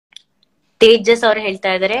ತೇಜಸ್ ಅವ್ರು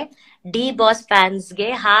ಹೇಳ್ತಾ ಇದಾರೆ ಡಿ ಬಾಸ್ ಫ್ಯಾನ್ಸ್ಗೆ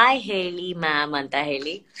ಹಾಯ್ ಹೇಳಿ ಮ್ಯಾಮ್ ಅಂತ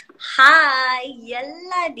ಹೇಳಿ. ಹಾಯ್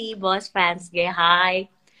ಎಲ್ಲ ಡಿ ಬಾಸ್ ಫ್ಯಾನ್ಸ್ಗೆ ಹಾಯ್.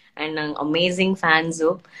 ಅಂಡ್ ನಂಗೆ amazing fans.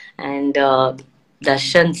 And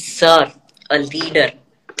Darshan sir a leader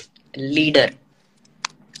leader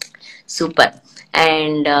super.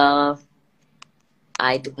 And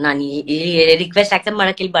ಆಯ್ತು, ನಾನು ಈ ರಿಕ್ವೆಸ್ಟ್ ಆಕ್ಸೆಪ್ಟ್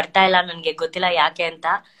ಮಾಡಕ್ ಇಲ್ಲಿ ಬರ್ತಾ ಇಲ್ಲ. ನನ್ಗೆ ಗೊತ್ತಿಲ್ಲ ಯಾಕೆ ಅಂತ.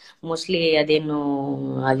 ಮೋಸ್ಟ್ಲಿ ಅದೇನು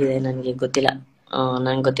ಆಗಿದೆ, ನನ್ಗೆ ಗೊತ್ತಿಲ್ಲ.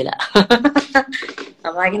 ನಂಗೆ ಗೊತ್ತಿಲ್ಲ.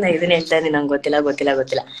 ಅವಾಗಿಂದ ಇದನ್ನ ಹೇಳ್ತಾ ಇದ್ದೀನಿ, ನಂಗೆ ಗೊತ್ತಿಲ್ಲ ಗೊತ್ತಿಲ್ಲ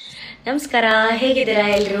ಗೊತ್ತಿಲ್ಲ. ನಮಸ್ಕಾರ, ಹೇಗಿದ್ದೀರಾ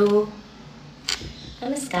ಎಲ್ರು?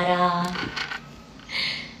 ನಮಸ್ಕಾರ,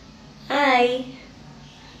 ಹಾಯ್.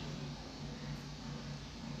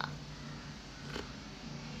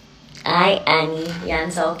 ಹಾಯ್ ಆನಿ,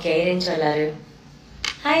 ಯಾನ್ ಸೌಖ್ಯ ಏನ್ ಚೊಲ್ಲಾರು?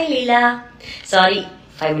 ಹಾಯ್ ಲೀಲಾ. ಸಾರಿ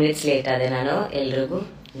 5 minutes ಲೇಟ್ ಆದೆ ನಾನು ಎಲ್ರಿಗೂ.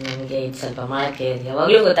 ನನಗೆ ಇದು ಸ್ವಲ್ಪ ಮಾಡಕ್ಕೆ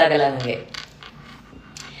ಯಾವಾಗಲೂ ಗೊತ್ತಾಗಲ್ಲ ನನಗೆ.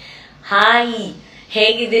 ಹಾಯ್,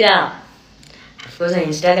 ಹೇಗಿದ್ದೀರಾ? ಅಫ್ಕೋರ್ಸ್ ನಾನು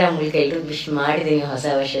ಇನ್ಸ್ಟಾಗ್ರಾಮ್ ಮೂಲಕ ಎಲ್ರಿಗೂ ವಿಶ್ ಮಾಡಿದ್ದೀನಿ ಹೊಸ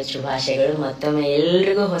ವರ್ಷದ ಶುಭಾಶಯಗಳು. ಮತ್ತೊಮ್ಮೆ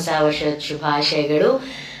ಎಲ್ರಿಗೂ ಹೊಸ ವರ್ಷದ ಶುಭಾಶಯಗಳು,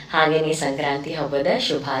 ಹಾಗೇನೆ ಸಂಕ್ರಾಂತಿ ಹಬ್ಬದ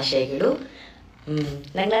ಶುಭಾಶಯಗಳು.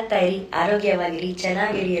 ನಗ್ನಾಗ್ತಾ ಇರಿ, ಆರೋಗ್ಯವಾಗಿರಿ,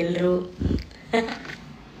 ಚೆನ್ನಾಗಿರಿ ಎಲ್ರು.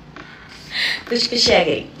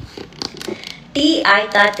 ಖುಷಿಯಾಗಿರಿ. ಟೀ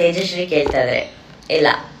ಆಯ್ತಾ ತೇಜಶ್ರೀ ಕೇಳ್ತಾ ಇದಾರೆ. ಇಲ್ಲ,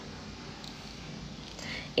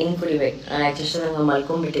 ಇನ್ ಕುಡಿಬೇಕು. ನಾನು ಆಕ್ಚುಲಿ ನಂಗೆ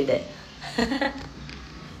ಮಲ್ಕೊಂಡ್ಬಿಟ್ಟಿದ್ದೆ.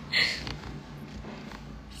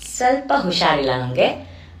 ಸ್ವಲ್ಪ ಹುಷಾರಿಲ್ಲ ನನಗೆ,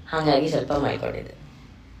 ಹಾಗಾಗಿ ಸ್ವಲ್ಪ ಮಲ್ಕೊಂಡಿದ್ದೆ.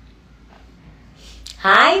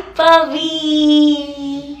 ಹಾಯ್ ಪವಿ.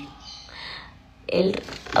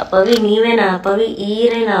 ಪವಿ ನೀವೇನಾ? ಪವಿ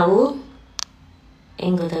ಈರೇ ನಾವು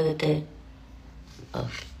ಹೆಂಗ್ ಗೊತ್ತಾಗುತ್ತೆ?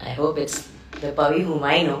 I hope it's the Pavi whom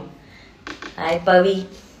I know. Hi Pavi.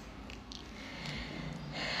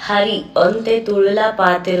 ಹರಿ ಒಂತೆ ತುಳುಲ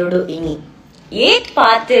ಪಾತೆರುಡು ಇನಿ ಏತ್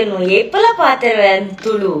ಪಾತೆರ್ನು ಏಪಲ ಪಾತೆರ್ವೆ ಅಂತ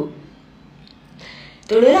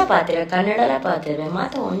ತುಳುಲ ಪಾತೆರ್ವೆ ಕನ್ನಡಲ ಪಾತೆರ್ವೆ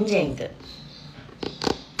ಮಾತ ಒಂಜೆ ಇಂಕ್.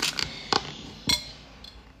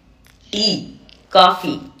 Tea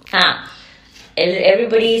coffee. ಹಾ,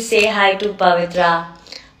 everybody say hi to Pavitra.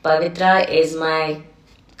 Pavitra is my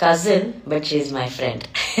cousin, but she is my friend.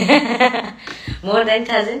 More than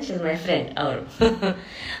cousin, she is my friend. ಅವರು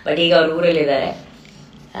but ಈಗ ಅವ್ರು ಊರಲ್ಲಿದ್ದಾರೆ.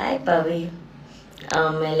 Hi Pavi.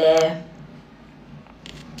 ಆಮೇಲೆ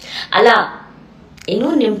ಅಲ್ಲ, ಇನ್ನು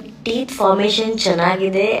ನಿಮ್ ಟೀತ್ ಫಾರ್ಮೇಶನ್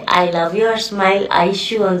ಚೆನ್ನಾಗಿದೆ. I love your smile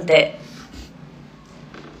Aishu ಅಂತೆ.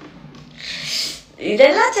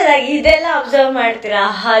 ಇದೆಲ್ಲ ಚೆನ್ನಾಗಿ, ಇದೆಲ್ಲ ಅಬ್ಸರ್ವ್ ಮಾಡ್ತೀರಾ?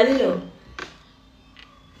 ಹಲ್ಲು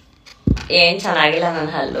ಏನ್ ಚೆನ್ನಾಗಿಲ್ಲ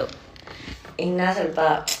ನನ್ನ ಹಲ್ಲು. ಇನ್ನ ಸ್ವಲ್ಪ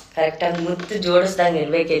ಕರೆಕ್ಟಾಗಿ ಮುತ್ತು ಜೋಡಿಸ್ದಂಗೆ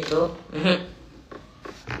ಇರ್ಬೇಕಿತ್ತು.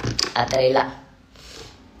 ಆ ಥರ ಇಲ್ಲ.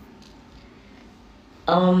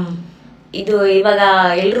 ಇದು ಇವಾಗ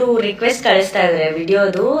ಎಲ್ಲರೂ ರಿಕ್ವೆಸ್ಟ್ ಕಳಿಸ್ತಾ ಇದ್ದಾರೆ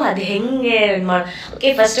ವಿಡಿಯೋದು, ಅದು ಹೆಂಗೆ ಓಕೆ.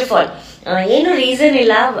 ಫಸ್ಟ್ ಆಫ್ ಆಲ್ ಏನು ರೀಸನ್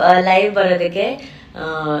ಇಲ್ಲ ಲೈವ್ ಬರೋದಕ್ಕೆ.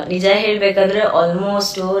 ನಿಜ ಹೇಳ್ಬೇಕಂದ್ರೆ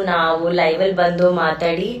ಆಲ್ಮೋಸ್ಟು ನಾವು ಲೈವಲ್ಲಿ ಬಂದು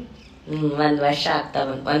ಮಾತಾಡಿ 1 ವರ್ಷ ಆಗ್ತಾ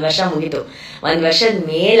ಬಂತು. 1 ವರ್ಷ ಮುಗೀತು, 1 ವರ್ಷದ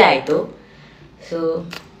ಮೇಲಾಯಿತು. ಸೊ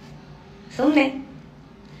ಸುಮ್ಮನೆ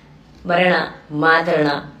ಬರೋಣ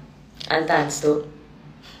ಮಾತಾಡೋಣ ಅಂತ ಅನಿಸ್ತು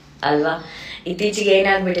ಅಲ್ವಾ. ಇತ್ತೀಚೆಗೆ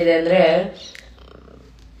ಏನಾಗ್ಬಿಟ್ಟಿದೆ ಅಂದರೆ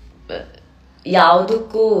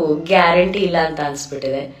ಯಾವುದಕ್ಕೂ ಗ್ಯಾರಂಟಿ ಇಲ್ಲ ಅಂತ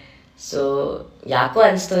ಅನಿಸ್ಬಿಟ್ಟಿದೆ. ಸೊ ಯಾಕೋ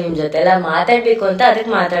ಅನಿಸ್ತು ನಿಮ್ಮ ಜೊತೆ ಎಲ್ಲ ಮಾತಾಡಬೇಕು ಅಂತ,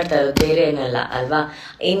 ಅದಕ್ಕೆ ಮಾತಾಡ್ತಾ ಇರೋದು, ಬೇರೆ ಏನಲ್ಲ ಅಲ್ವಾ.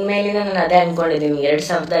 ಇನ್ಮೇಲಿಂದ ನಾನು ಅದೇ ಅಂದ್ಕೊಂಡಿದ್ದೀನಿ,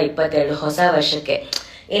 2022 ಹೊಸ ವರ್ಷಕ್ಕೆ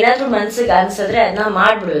ಏನಾದರೂ ಮನ್ಸಿಗೆ ಅನ್ಸಿದ್ರೆ ಅದನ್ನ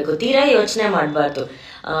ಮಾಡಿಬಿಡ್ಬೇಕು, ತೀರಾ ಯೋಚನೆ ಮಾಡಬಾರ್ದು.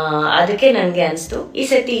 ಅದಕ್ಕೆ ನನಗೆ ಅನಿಸ್ತು ಈ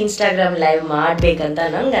ಸತಿ ಇನ್ಸ್ಟಾಗ್ರಾಮ್ ಲೈವ್ ಮಾಡಬೇಕಂತ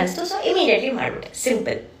ನಂಗೆ ಅನಿಸ್ತು. ಸೊ ಇಮಿಡಿಯೇಟ್ಲಿ ಮಾಡಿಬಿಟ್ಟೆ,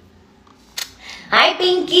 ಸಿಂಪಲ್. ಹಾಯ್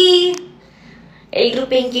ಪಿಂಕಿ. ಎಲ್ರು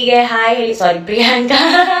ಪಿಂಕಿಗೆ ಹಾಯ್ ಹೇಳಿ. ಸಾರಿ, ಪ್ರಿಯಾಂಕಾ.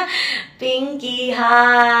 ಪಿಂಕಿ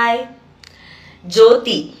ಹಾಯ್.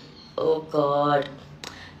 ಜ್ಯೋತಿ, ಓ ಗಾಡ್,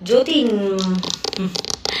 ಜ್ಯೋತಿ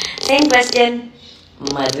ಸೇಮ್ ಕ್ವೆಶ್ಚನ್.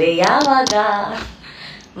 ಮದುವೆ ಯಾವಾಗ?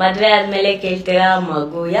 ಮದುವೆ ಆದ್ಮೇಲೆ ಕೇಳ್ತೀರಾ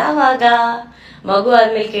ಮಗು ಯಾವಾಗ? ಮಗು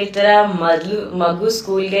ಆದ್ಮೇಲೆ ಕೇಳ್ತೀರಾ ಮಗು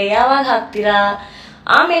ಸ್ಕೂಲ್ಗೆ ಯಾವಾಗ ಹಾಕ್ತೀರಾ?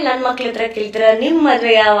 ಆಮೇಲೆ ನನ್ನ ಮಕ್ಳ ಹತ್ರ ಕೇಳ್ತೀರಾ ನಿಮ್ಮ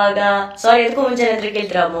ಮದುವೆ ಯಾವಾಗ? ಸಾರಿ, ಅದಕ್ಕೂ ಮುಂಚೆ ಹತ್ರ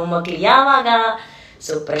ಕೇಳ್ತೀರಾ ಮೊಮ್ಮಕ್ಳು ಯಾವಾಗ?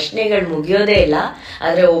 ಸೊ ಪ್ರಶ್ನೆಗಳು ಮುಗಿಯೋದೇ ಇಲ್ಲ.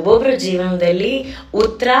 ಆದರೆ ಒಬ್ಬೊಬ್ರ ಜೀವನದಲ್ಲಿ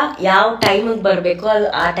ಉತ್ತರ ಯಾವ ಟೈಮಿಗೆ ಬರಬೇಕು ಅದು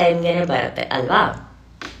ಆ ಟೈಮ್ಗೆ ಬರುತ್ತೆ ಅಲ್ವಾ.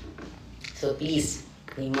 ಸೊ ಪ್ಲೀಸ್,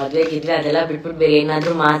 ನೀವು ಮದುವೆಗಿದ್ರೆ ಅದೆಲ್ಲ ಬಿಟ್ಬಿಟ್ಟು ಬೇರೆ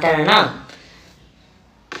ಏನಾದರೂ ಮಾತಾಡೋಣ.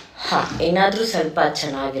 ಏನಾದರೂ ಸ್ವಲ್ಪ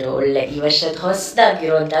ಚೆನ್ನಾಗಿರೋ, ಒಳ್ಳೆ ಈ ವರ್ಷದ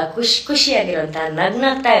ಹೊಸದಾಗಿರುವಂತಹ, ಖುಷಿಯಾಗಿರುವಂತಹ,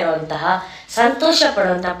 ನಗ್ನಾಗ್ತಾ ಇರುವಂತಹ, ಸಂತೋಷ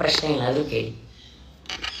ಪಡುವಂತಹ ಪ್ರಶ್ನೆ ಏನಾದರೂ ಕೇಳಿ.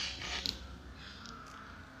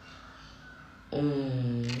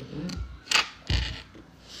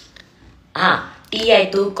 ಟೀ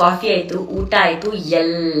ಆಯ್ತು, ಕಾಫಿ ಆಯ್ತು, ಊಟ ಆಯ್ತು,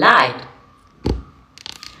 ಎಲ್ಲ ಆಯ್ತು.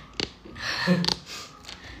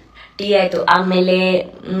 ಟೀ ಆಯ್ತು. ಆಮೇಲೆ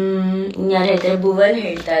ಯಾರು ಹೇಳ್ತಾರೆ, ಭುವನ್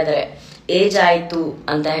ಹೇಳ್ತಾ ಇದ್ದಾರೆ ಏಜ್ ಆಯ್ತು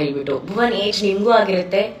ಅಂತ ಹೇಳ್ಬಿಟ್ಟು. ಭುವನ್, ಏಜ್ ನಿಮ್ಗೂ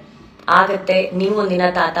ಆಗತ್ತೆ. ನೀವು ಒಂದಿನ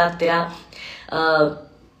ತಾತ ಆಗ್ತೀರಾ,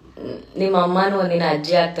 ನಿಮ್ಮ ಅಮ್ಮನೂ ಒಂದಿನ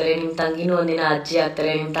ಅಜ್ಜಿ ಆಗ್ತಾರೆ, ನಿಮ್ಮ ತಂಗಿನೂ ಒಂದಿನ ಅಜ್ಜಿ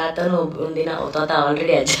ಆಗ್ತಾರೆ, ನಿಮ್ಮ ತಾತನೂ ಒಂದಿನ ತಾತ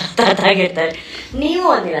ಆಲ್ರೆಡಿ ತಾತ ಆಗಿರ್ತಾರೆ, ನೀವು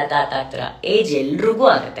ಒಂದಿನ ತಾತ ಆಗ್ತೀರಾ. ಏಜ್ ಎಲ್ರಿಗೂ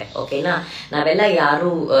ಆಗುತ್ತೆ, ಓಕೆನಾ. ನಾವೆಲ್ಲ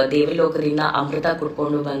ಯಾರು ದೇವಲೋಕದಿಂದ ಅಮೃತ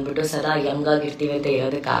ಕುಡ್ಕೊಂಡು ಬಂದ್ಬಿಟ್ಟು ಸದಾ ಯಂಗ್ ಆಗಿರ್ತೀವಿ ಅಂತ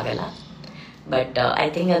ಹೇಳೋದಕ್ಕಾಗಲ್ಲ. ಬಟ್ ಐ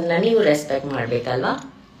ಥಿಂಕ್ ಅದನ್ನ ನೀವು ರೆಸ್ಪೆಕ್ಟ್ ಮಾಡ್ಬೇಕಲ್ವಾ.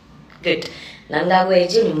 ಗುಡ್. ನಂಗಾಗೋ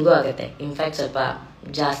ಏಜು ನಿಮಗೂ ಆಗುತ್ತೆ, ಇನ್ಫ್ಯಾಕ್ಟ್ ಸ್ವಲ್ಪ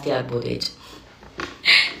ಜಾಸ್ತಿ ಆಗ್ಬೋದು ಏಜ್.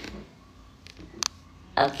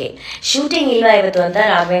 ಓಕೆ, ಶೂಟಿಂಗ್ ಇಲ್ವಾ ಇವತ್ತು ಅಂತ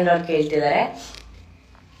ರಾಘವೇಂದ್ರ ಅವ್ರು ಕೇಳ್ತಿದ್ದಾರೆ.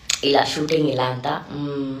 ಇಲ್ಲ, ಶೂಟಿಂಗ್ ಇಲ್ಲ ಅಂತ.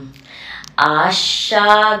 ಆಶಾ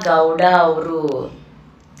ಗೌಡ ಅವರು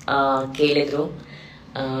ಕೇಳಿದ್ರು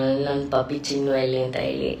ನನ್ನ ಪಪ್ಪಿ ಚಿನ್ನು ಎಲ್ಲಿ ಅಂತ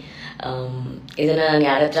ಹೇಳಿ. ಇದನ್ನು ನಾನು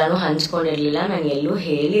ಯಾರ ಹತ್ರನೂ ಹಂಚ್ಕೊಂಡಿರಲಿಲ್ಲ, ನಾನು ಎಲ್ಲೂ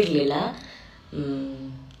ಹೇಳಿರಲಿಲ್ಲ.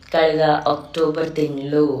 ಕಳೆದ ಅಕ್ಟೋಬರ್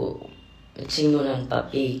ತಿಂಗಳು ಚಿನ್ನು ನನ್ನ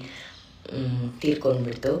ಪಪ್ಪಿ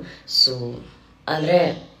ತೀರ್ಕೊಂಡ್ಬಿಡ್ತು. ಸೊ ಅಂದರೆ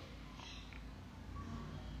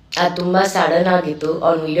ಅದು ತುಂಬ ಸಡನ್ ಆಗಿತ್ತು.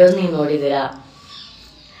 ಅವ್ನ ವಿಡಿಯೋಸ್ ನೀವು ನೋಡಿದ್ದೀರಾ,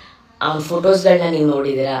 ಅವ್ನ ಫೋಟೋಸ್ಗಳನ್ನ ನೀವು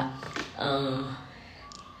ನೋಡಿದ್ದೀರಾ.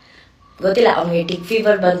 ಗೊತ್ತಿಲ್ಲ, ಅವನಿಗೆ ಟಿಕ್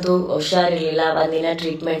ಫೀವರ್ ಬಂತು, ಹುಷಾರಿರಲಿಲ್ಲ, ಒಂದಿನ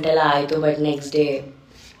ಟ್ರೀಟ್ಮೆಂಟ್ ಎಲ್ಲ ಆಯಿತು. ಬಟ್ ನೆಕ್ಸ್ಟ್ ಡೇ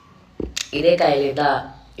ಇದೇ ಕಾಯಿಲೆ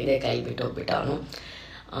ಬಿಟ್ಟು ಹೋಗ್ಬಿಟ್ಟ ಅವನು.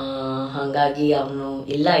 ಹಾಗಾಗಿ ಅವನು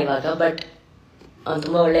ಇಲ್ಲ ಇವಾಗ. ಬಟ್ ಅವ್ನು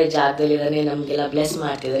ತುಂಬ ಒಳ್ಳೆಯ ಜಾಗದಲ್ಲಿದ್ದಾನೆ, ನಮಗೆಲ್ಲ ಬ್ಲೆಸ್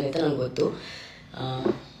ಮಾಡ್ತಿದ್ದಾನೆ ಅಂತ ನಂಗೆ ಗೊತ್ತು.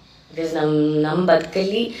 ಬಿಕಾಸ್ ನಮ್ಮ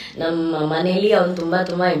ಬದುಕಲ್ಲಿ, ನಮ್ಮ ಮನೇಲಿ ಅವ್ನು ತುಂಬ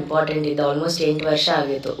ತುಂಬ ಇಂಪಾರ್ಟೆಂಟ್ ಇದ್ದ. ಆಲ್ಮೋಸ್ಟ್ 8 ವರ್ಷ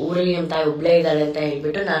ಆಗಿತ್ತು. ಊರಲ್ಲಿ ನಮ್ಮ ತಾಯಿ ಒಬ್ಬಳೇ ಇದ್ದಾಳೆ ಅಂತ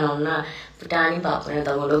ಹೇಳ್ಬಿಟ್ಟು ನಾನು ಅವನ್ನ ಪುಟಾಣಿ ಪಾಪನ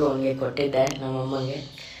ತಗೊಂಡೋಗಿ ಅವನಿಗೆ ಕೊಟ್ಟಿದ್ದೆ, ನಮ್ಮಮ್ಮಂಗೆ.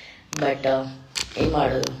 ಬಟ್ ಏನು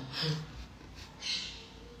ಮಾಡೋದು,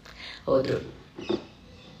 ಹೋದ್ರು.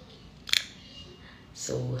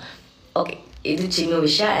 ಸೊ ಓಕೆ, ಇದು ಚಿನ್ನು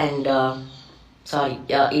ವಿಷಯ. ಆ್ಯಂಡ್ ಸಾರಿ,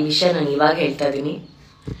 ಈ ವಿಷಯ ನಾನು ಇವಾಗ ಹೇಳ್ತಾ ಇದ್ದೀನಿ.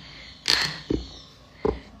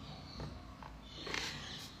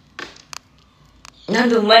 ನಾನು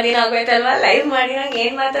ತುಂಬ ದಿನ ಆಗೋಯ್ತಲ್ವಾ ಲೈವ್ ಮಾಡಿ, ನಂಗೆ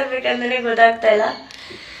ಏನು ಮಾತಾಡ್ಬೇಕಂದ್ರೆ ಗೊತ್ತಾಗ್ತಾ ಇಲ್ಲ.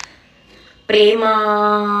 ಪ್ರೇಮ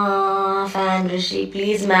fan Rishi,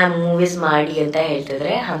 please ma'am movies ಮಾಡಿ ಅಂತ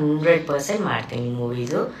ಹೇಳ್ತಿದ್ರೆ 100% ಮಾಡ್ತೀನಿ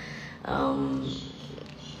ಮೂವೀಸು.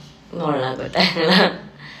 ನೋಡೋಣ, ಗೊತ್ತಾಗಲ್ಲ.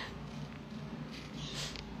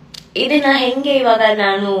 ಇದನ್ನ ಹೆಂಗೆ ಇವಾಗ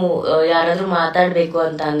ನಾನು ಯಾರಾದರೂ ಮಾತಾಡಬೇಕು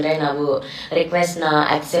ಅಂತ ಅಂದರೆ ನಾವು ರಿಕ್ವೆಸ್ಟ್ನ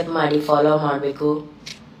ಆಕ್ಸೆಪ್ಟ್ ಮಾಡಿ ಫಾಲೋ ಮಾಡಬೇಕು.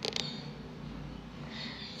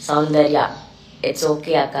 ಸೌಂದರ್ಯ, ಇಟ್ಸ್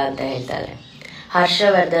ಓಕೆ ಅಕ್ಕ ಅಂತ ಹೇಳ್ತಾರೆ.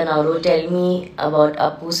 ಹರ್ಷವರ್ಧನ್ ಅವರು tell me about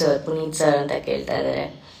Appu sir, Puneeth sir ಅಂತ ಕೇಳ್ತಾ ಇದ್ದಾರೆ.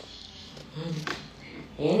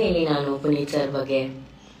 ಏನು ಹೇಳಿ ನಾನು ಪುನೀತ್ ಸರ್ ಬಗ್ಗೆ,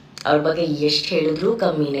 ಅವ್ರ ಬಗ್ಗೆ ಎಷ್ಟು ಹೇಳಿದ್ರೂ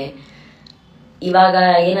ಕಮ್ಮಿನೇ. ಇವಾಗ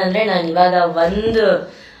ಏನಂದರೆ ನಾನು ಇವಾಗ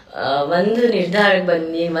ಒಂದು ನಿರ್ಧಾರಕ್ಕೆ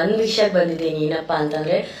ಒಂದು ವಿಷಯಕ್ಕೆ ಬಂದಿದ್ದೀನಿ. ಏನಪ್ಪ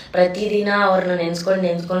ಅಂತಂದರೆ, ಪ್ರತಿದಿನ ಅವ್ರನ್ನ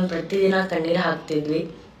ನೆನ್ಸ್ಕೊಂಡು ಪ್ರತಿದಿನ ಕಣ್ಣೀರು ಹಾಕ್ತಿದ್ವಿ.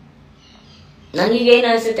 ನನಗೇನು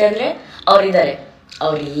ಅನಿಸುತ್ತೆ ಅಂದರೆ, ಅವರಿದ್ದಾರೆ,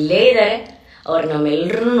 ಅವ್ರು ಇಲ್ಲೇ ಇದ್ದಾರೆ, ಅವ್ರು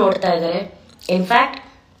ನಮ್ಮೆಲ್ಲರೂ ನೋಡ್ತಾ ಇದ್ದಾರೆ. ಇನ್ಫ್ಯಾಕ್ಟ್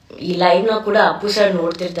ಈ ಲೈವ್ನ ಕೂಡ ಅಪ್ಪು ಸರ್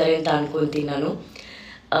ನೋಡ್ತಿರ್ತಾರೆ ಅಂತ ಅನ್ಕೊತೀನಿ ನಾನು.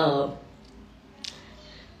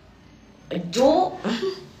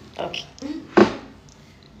 ಓಕೆ,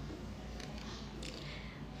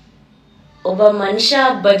 ಒಬ್ಬ ಮನುಷ್ಯ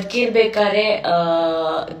ಬದುಕಿರ್ಬೇಕಾದ್ರೆ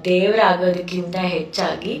ದೇವರಾಗೋದಕ್ಕಿಂತ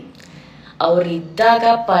ಹೆಚ್ಚಾಗಿ ಅವ್ರಿದ್ದಾಗ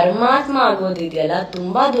ಪರಮಾತ್ಮ ಆಗೋದಿದೆಯಲ್ಲ,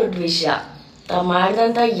 ತುಂಬ ದೊಡ್ಡ ವಿಷಯ.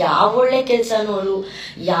 ಮಾಡಿದಂಥ ಯಾವ ಒಳ್ಳೆ ಕೆಲಸನೂ ಅವರು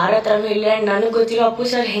ಯಾರ ಹತ್ರನೂ ಇಲ್ಲ. ನನಗೆ ಗೊತ್ತಿರೋ ಅಪ್ಪು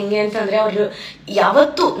ಸರ್ ಹೆಂಗೆ ಅಂತಂದರೆ, ಅವರು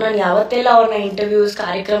ನಾನು ಯಾವತ್ತೆಲ್ಲ ಅವ್ರನ್ನ ಇಂಟರ್ವ್ಯೂಸ್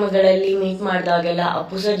ಕಾರ್ಯಕ್ರಮಗಳಲ್ಲಿ ಮೀಟ್ ಮಾಡಿದಾಗೆಲ್ಲ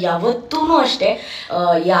ಅಪ್ಪು ಸರ್ ಯಾವತ್ತೂ ಅಷ್ಟೇ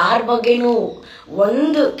ಯಾರ ಬಗ್ಗೆನೂ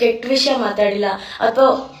ಒಂದು ಕೆಟ್ಟ ವಿಷಯ ಮಾತಾಡಿಲ್ಲ, ಅಥವಾ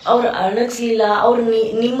ಅವ್ರು ಅಣಗಿಸ್ಲಿಲ್ಲ, ಅವ್ರು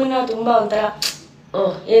ನಿಮ್ಮನ್ನ ತುಂಬ ಒಂಥರ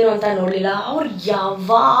ಏನು ಅಂತ ನೋಡಲಿಲ್ಲ. ಅವ್ರು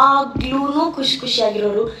ಯಾವಾಗ್ಲೂ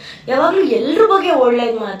ಖುಷಿಯಾಗಿರೋರು, ಯಾವಾಗಲೂ ಎಲ್ಲರ ಬಗ್ಗೆ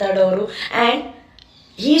ಒಳ್ಳೇದು ಮಾತಾಡೋರು. And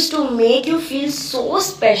he is to make you feel so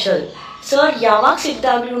special. Sir ಯಾವಾಗ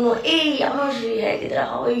ಸಿಕ್ಕಿದಾಗ್ಲೂ ಅನುಶ್ರೀ ಹೇಗಿದ್ರ,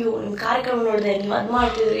 ಅಯ್ಯೋ ನಿಮ್ಮ ಕಾರ್ಯಕ್ರಮ ನೋಡಿದೆ, ನೀವು ಅದು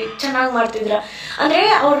ಮಾಡ್ತಿದ್ರಿ, ಚೆನ್ನಾಗಿ ಮಾಡ್ತಿದ್ರ ಅಂದರೆ,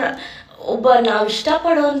 ಒಬ್ಬ ನಾವು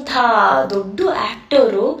ಇಷ್ಟಪಡೋಂಥ ದೊಡ್ಡ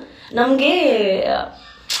ಆ್ಯಕ್ಟರು ನಮಗೆ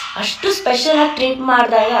ಅಷ್ಟು ಸ್ಪೆಷಲಾಗಿ ಟ್ರೀಟ್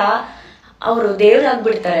ಮಾಡಿದಾಗ ಅವರು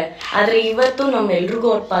ದೇವರಾಗ್ಬಿಡ್ತಾರೆ. ಆದರೆ ಇವತ್ತು ನಮ್ಮೆಲ್ರಿಗೂ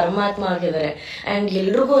ಅವ್ರು ಪರಮಾತ್ಮ ಆಗಿದ್ದಾರೆ. ಆ್ಯಂಡ್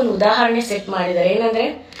ಎಲ್ರಿಗೂ ಒಂದು ಉದಾಹರಣೆ ಸೆಟ್ ಮಾಡಿದ್ದಾರೆ. ಏನಂದರೆ,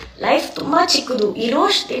 ಲೈಫ್ ತುಂಬ ಚಿಕ್ಕದು,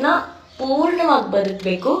 ಇರೋಷ್ಟು ದಿನ ಪೂರ್ಣವಾಗಿ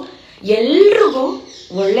ಬದುಕಬೇಕು, ಎಲ್ರಿಗೂ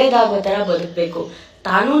ಒಳ್ಳೇದಾಗೋ ಥರ ಬದುಕಬೇಕು,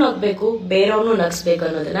 ತಾನೂ ನಗಬೇಕು, ಬೇರೆಯವ್ರನ್ನೂ ನಗಿಸ್ಬೇಕು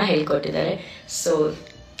ಅನ್ನೋದನ್ನ ಹೇಳ್ಕೊಟ್ಟಿದ್ದಾರೆ. So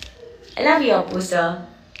I love you Appu sir.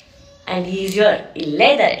 And is your, ಇಲ್ಲೇ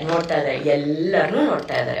ಇದ್ದಾರೆ, ನೋಡ್ತಾ ಇದ್ದಾರೆ, ಎಲ್ಲರನ್ನೂ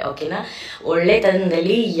ನೋಡ್ತಾ ಇದ್ದಾರೆ, ಓಕೆನಾ.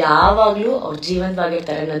 ಒಳ್ಳೆತನದಲ್ಲಿ ಯಾವಾಗಲೂ ಅವ್ರು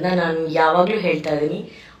ಜೀವಂತವಾಗಿರ್ತಾರೆ ಅನ್ನೋದನ್ನ ನಾನು ಯಾವಾಗಲೂ ಹೇಳ್ತಾ ಇದ್ದೀನಿ.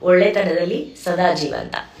 ಒಳ್ಳೆತನದಲ್ಲಿ ಸದಾ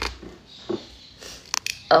ಜೀವಂತ.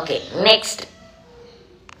 Okay, next.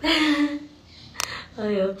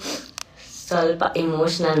 ಅಯ್ಯೋ, ಸ್ವಲ್ಪ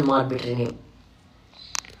ಇಮೋಷ್ನಲ್ ಮಾಡಿಬಿಟ್ರಿ ನೀವು.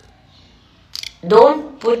 ಡೋಂಟ್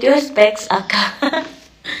ಪುಟ್ ಯುವರ್ ಸ್ಪೆಕ್ಸ್ ಅಕ್ಕ.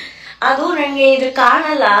 ಅದು ನಂಗೆ ಇದು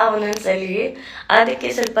ಕಾಣಲ್ಲ ಒಂದೊಂದ್ಸಲಿ, ಅದಕ್ಕೆ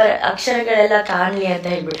ಸ್ವಲ್ಪ ಅಕ್ಷರಗಳೆಲ್ಲ ಕಾಣಲಿ ಅಂತ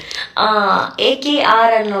ಹೇಳ್ಬಿಟ್ಟು. AKR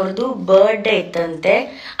ಅನ್ನೋರ್ದು ಬರ್ಡೇ ಇತ್ತಂತೆ.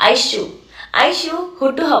 ಐಶು ಐಶು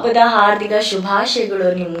ಹುಟ್ಟು ಹಬ್ಬದ ಹಾರ್ದಿಕ ಶುಭಾಶಯಗಳು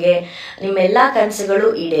ನಿಮ್ಗೆ. ನಿಮ್ಮೆಲ್ಲಾ ಕನಸುಗಳು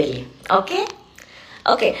ಈಡೇರ್ಲಿ. ಓಕೆ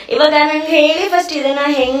ಓಕೆ, ಇವಾಗ ನಂಗೆ ಹೇಳಿ ಫಸ್ಟ್ ಇದನ್ನ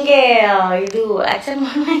ಹೆಂಗೆ ಇದು ಆಕ್ಸೆಪ್ಟ್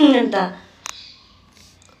ಮಾಡ್ಬೇಕಂತ.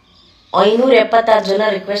 576 ಜನ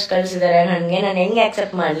ರಿಕ್ವೆಸ್ಟ್ ಕಳ್ಸಿದ್ದಾರೆ ನನಗೆ. ನಾನು ಹೆಂಗೆ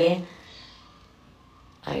ಆಕ್ಸೆಪ್ಟ್ ಮಾಡಲಿ?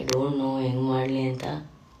 ಐ ಡೋಂಟ್ ನೋ ಹೆಂಗ್ ಮಾಡಲಿ ಅಂತ.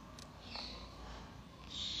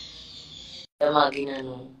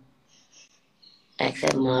 ನಾನು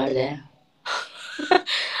ಆಕ್ಸೆಪ್ಟ್ ಮಾಡಿದೆ.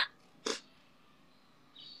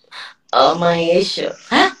 ಮಹೇಶ್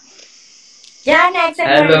ಯಾರನ್ನ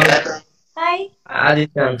ಆಕ್ಸೆಪ್ಟ್ ಮಾಡಿದ್ರೆ? ಹಾಯ್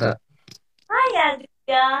ಆದಿತ್ಯ ಅಂತ. ಹಾಯ್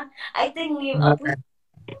ಆದಿತ್ಯ. ಐ ಥಿಂಕ್ ನೀವು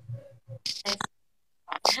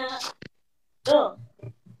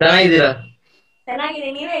ಚೆನ್ನಾಗಿದ್ದೀರಾ? ಚೆನ್ನಾಗಿದೆ,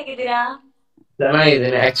 ನೀವ್ ಹೇಗಿದ್ದೀರಾ?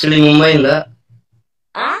 ಚೆನ್ನಾಗಿದ್ದೀನಿ. ಆಕ್ಚುಲಿ ಮುಂಬೈಯಿಂದ.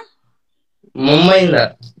 ಆ ಮುಂಬೈಯಿಂದ.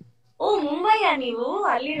 ಓ ಮುಂಬೈಯ ನೀವು?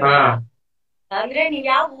 ಅಲ್ಲಿ ಅಂದ್ರೆ ನೀವ್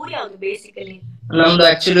ಯಾವ ಊರ್ ಯಾವ್ದು ಬೇಸಿಕಲಿ? ನಮ್ದು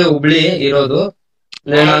ಆಕ್ಚುಲಿ ಹುಬ್ಳಿ ಇರೋದು.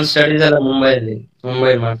 ನಾನು ಸ್ಟಡೀಸ್ ಎಲ್ಲ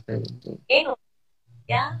ಮುಂಬೈ ಮಾಡ್ತಾ ಇದ್ದೀನಿ. ಏನು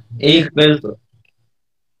ಈಗ 12th.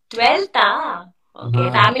 12th? Okay,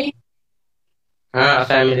 family? ಹಾ,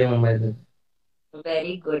 family ಮುಂಬೈಲಿ.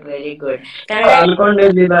 Very good very good.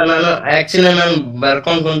 ಅನ್ಕೊಂಡಿರ್ಲಿಲ್ಲ ನಾನು. ಆಕ್ಚುಲಿ ನಾನು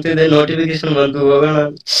ಬರ್ಕೊಂಡ್ ಕುಂತಿದ್ದೆ, ನೋಟಿಫಿಕೇಶನ್ ಬಂತು, ಹೋಗೋಣ.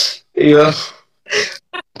 ಅಯ್ಯೋ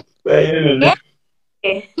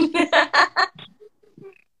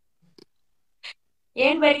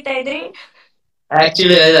ಏನ್ ಬರೀತಾ ಇದ್ರಿ?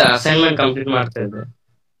 ಆಕ್ಚುಲಿ ಅಸೈನ್ಮೆಂಟ್ ಕಂಪ್ಲೀಟ್ ಮಾಡ್ತಾ ಇದ್ದೆ.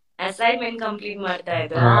 ಅಸೈನ್ಮೆಂಟ್ ಕಂಪ್ಲೀಟ್ ಮಾಡ್ತಾ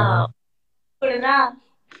ಇದ್ರಾ?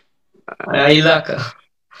 ಇಲ್ಲ ಅಕ್ಕ.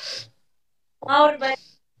 ಅವ್ರ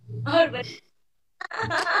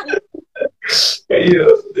ಅಯ್ಯೋ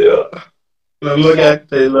ನಮಗೆ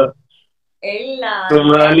ಆಗ್ತಾ ಇಲ್ಲ. ಇಲ್ಲ,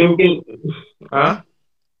 ತುಂಬಾ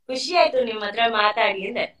ಖುಷಿ ಆಯ್ತು ನಿಮ್ ಹತ್ರ ಮಾತಾಡಿ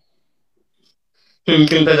ಅಂದೆ.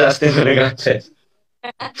 ನಿಮ್ಗಿಂತ ಜಾಸ್ತಿ ನನಗೆ ಆಗ್ತಾ ಇದೆ.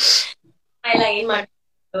 ಎಲ್ಲ ಏನ್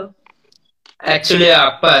ಮಾಡ್ತಾರೆ? ಆಕ್ಚುಲಿ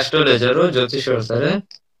ಅಪ್ಪ ಅಸ್ಟ್ರಾಲಜರು, ಜ್ಯೋತಿಷ್ ಹೇಳ್ತಾರೆ.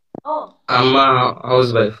 ಅಮ್ಮ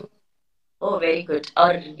ಹೌಸ್ ವೈಫ್. ಓ ವೆರಿ ಗುಡ್.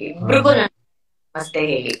 ಅವ್ರಿಬ್ರಿಗೂ ನಮಸ್ತೆ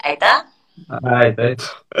ಹೇಳಿ ಆಯ್ತಾ? ಆಯ್ತಾಯ್ತು,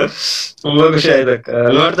 ತುಂಬಾ ಖುಷಿ ಆಯ್ತಕ್ಕ.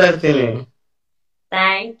 ನೋಡ್ತಾ ಇರ್ತೀನಿ.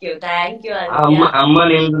 Thank you thank you. ಅಮ್ಮ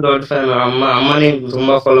ನಿಮ್ದು ದೊಡ್ಡ ಫ್ಯಾನ್. ಅಮ್ಮ ನಿಮ್ಗೆ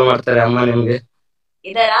ತುಂಬಾ ಫಾಲೋ ಮಾಡ್ತಾರೆ. ಅಮ್ಮ ನಿಮ್ಗೆ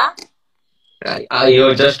ಇದಾರಾ? ಅಯ್ಯೋ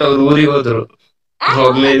ಜಸ್ಟ್ ಅವ್ರು ಊರಿಗೆ ಹೋದ್ರು.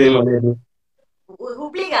 ಒಬ್ನೇ ಇದೀನಿ ಮನೆಯಲ್ಲಿ.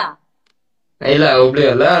 ಹುಬ್ಳಿಗ? ಇಲ್ಲ, ಹುಬ್ಳಿ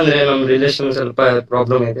ಅಲ್ಲ. ಅಂದ್ರೆ ನಮ್ ರಿಲೇಷನ್ ಸ್ವಲ್ಪ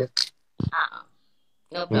ಪ್ರಾಬ್ಲಮ್ ಇದೆ.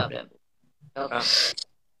 No problem.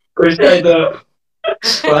 ಖುಷಿ ಆಯ್ತು,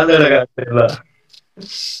 ಮಾತಾಡಕ್ ಆಗ್ತಾ ಇಲ್ಲ.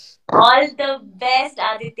 ಆಲ್ ದ ಬೆಸ್ಟ್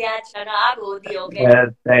ಆದಿತ್ಯ, ಚೆನ್ನಾಗಿ ಓದಿ. Okay,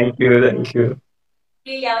 thank you.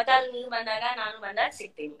 ಯಾವತ್ತಾದ್ರೂ ನೀವು ಬಂದಾಗ ನಾನು ಬಂದಾಗ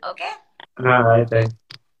ಸಿಗ್ತೀನಿ. ಓಕೆ? ಹಾ ಆಯ್ತಾಯ್ತು.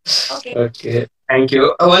 Okay, thank you.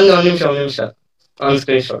 ಒಂದ್ ನಿಮಿಷ ಒಂದ್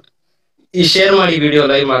ಸ್ಕ್ರೀನ್ ಶಾಟ್ ಈ ಶೇರ್ ಮಾಡಿ ವಿಡಿಯೋ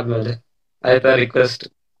ಲೈವ್ ಆದ್ಮೇಲೆ, ಆಯ್ತಾ? ರಿಕ್ವೆಸ್ಟ್.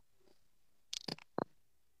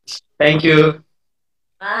 Thank you.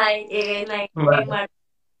 ಬಾಯ್.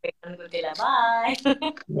 ಗೊತ್ತಿಲ್ಲ. ಬಾಯ್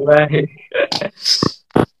ಬಾಯ್.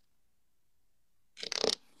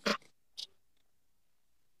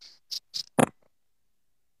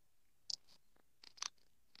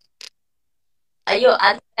 ಅಯ್ಯೋ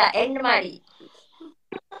ಅಂತ ಎಂಡ್ ಮಾಡಿ.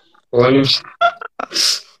 ಒಂದ್ ನಿಮಿಷ.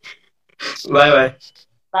 ಬಾಯ್ ಬಾಯ್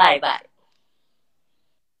ಬಾಯ್ ಬಾಯ್.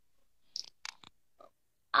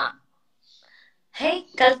 ಹೇ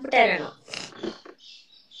ಕಲ್ತ್ಬಿಟ್ಟೆ ನಾನು.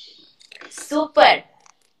 ಸೂಪರ್,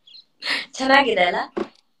 ಚೆನ್ನಾಗಿದೆ ಅಲ್ಲ?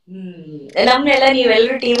 ನಮ್ನೆಲ್ಲ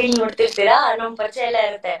ನೀವೆಲ್ಲರೂ ಟಿವಿ ನೋಡ್ತಿರ್ತೀರಾ, ನಮ್ ಪರಿಚಯ ಎಲ್ಲ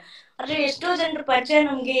ಇರುತ್ತೆ. ಆದ್ರೆ ಎಷ್ಟೋ ಜನರ ಪರಿಚಯ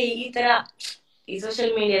ನಮ್ಗೆ ಈ ತರ ಈ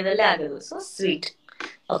ಸೋಷಿಯಲ್ ಮೀಡಿಯಾದಲ್ಲೇ ಆಗೋದು. So sweet.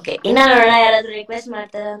 ಓಕೆ, ಇನ್ನ ನೋಡೋಣ ಯಾರಾದ್ರೂ ರಿಕ್ವೆಸ್ಟ್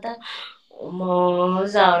ಮಾಡ್ತಾರ ಅಂತ.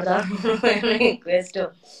 1000 ರಿಕ್ವೆಸ್ಟ್.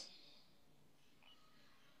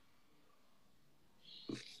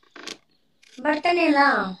 ಬರ್ತಾನೆ ಇಲ್ಲ.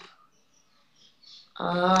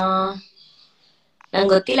 ನಂಗೆ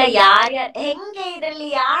ಗೊತ್ತಿಲ್ಲ ಯಾರ್ಯಾರು ಹೆಂಗೆ ಇದ್ರಲ್ಲಿ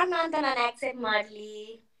ಯಾರನ್ನ ಅಂತ ನಾನು ಆಕ್ಸೆಪ್ಟ್ ಮಾಡ್ಲಿ.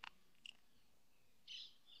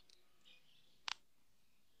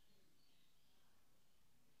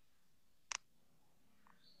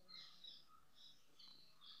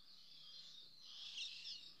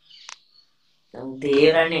 ನಮ್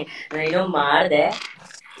ದೇವರೇ, ನಾನೇನೋ ಮಾಡ್ದೆ.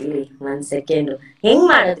 ಇಲ್ಲಿ 1 ಸೆಕೆಂಡ್. ಹೆಂಗ್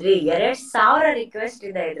ಮಾಡದ್ರಿ? 2000 ರಿಕ್ವೆಸ್ಟ್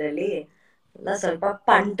ಇದೆ ಇದ್ರಲ್ಲಿ. ಎಲ್ಲ ಸ್ವಲ್ಪ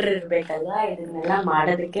ಪಂಟ್ರ್ ಇರ್ಬೇಕಲ್ವಾ ಇದನ್ನೆಲ್ಲ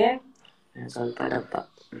ಮಾಡೋದಕ್ಕೆ. ಸ್ವಲ್ಪ ದಪ್ಪ.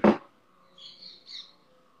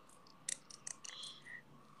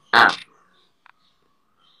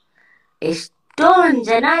 ಎಷ್ಟೊಂದ್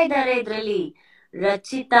ಜನ ಇದ್ದಾರೆ ಇದ್ರಲ್ಲಿ.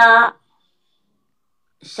 ರಚಿತಾ,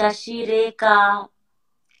 ಶಶಿರೇಖಾ,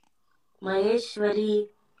 ಮಹೇಶ್ವರಿ,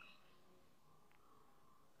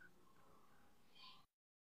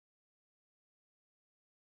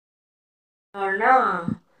 ನೋಡೋಣ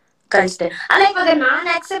ಕಳಿಸ್ತೆ. ಅಲ್ಲ ಇವಾಗ ನಾನ್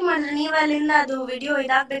ಆಕ್ಸೆಪ್ಟ್ ಮಾಡಿದ್ರೆ ನೀವ್ ಅಲ್ಲಿಂದ ಅದು ವಿಡಿಯೋ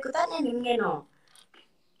ಇದಾಗ್ಬೇಕು ತಾನೇ ನಿಮ್ಗೇನು?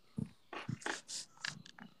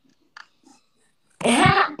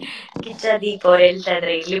 ಕಿಚ್ಚ ದೀಪ್ ಅವ್ರು ಹೇಳ್ತಾ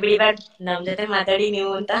ಇದ್ರೆ ಇಲ್ಲಿ ಬಿಡಿ ಇವಾಗ ನಮ್ ಜೊತೆ ಮಾತಾಡಿ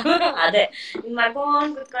ನೀವು ಅಂತ. ಅದೇ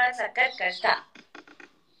ಮಾಡ್ಕೊಂಡ್ ಕುತ್ಕೊಳಕ್ ಸಖತ್ ಕಷ್ಟ.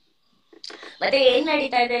 ಮತ್ತೆ ಏನ್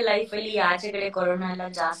ನಡೀತಾ ಇದೆ ಲೈಫ್ ಅಲ್ಲಿ? ಆಚೆ ಕಡೆ ಕೊರೋನಾ ಎಲ್ಲ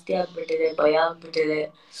ಜಾಸ್ತಿ ಆಗ್ಬಿಟ್ಟಿದೆ, ಭಯ ಆಗ್ಬಿಟ್ಟಿದೆ.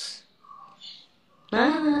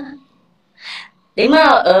 ನಿಮ್ಮ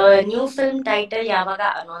ನ್ಯೂ ಫಿಲ್ಮ್ ಟೈಟಲ್ ಯಾವಾಗ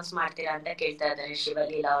ಅನೌನ್ಸ್ ಮಾಡ್ತೀರಾ ಅಂತ ಕೇಳ್ತಾ ಇದ್ದಾರೆ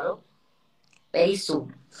ಶಿವಲೀಲಾ ಅವರು. Very soon.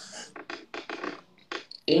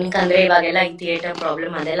 ಏನಕ್ಕಂದ್ರೆ ಇವಾಗೆಲ್ಲ ಈ ಥಿಯೇಟರ್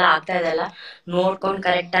ಪ್ರಾಬ್ಲಮ್ ಅದೆಲ್ಲ ಆಗ್ತಾ ಇದೆಲ್ಲ ನೋಡ್ಕೊಂಡು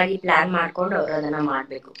ಕರೆಕ್ಟ್ ಆಗಿ ಪ್ಲಾನ್ ಮಾಡ್ಕೊಂಡು ಅವ್ರು ಅದನ್ನ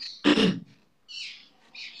ಮಾಡ್ಬೇಕು.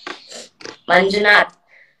 ಮಂಜುನಾಥ್,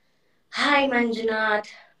 ಹಾಯ್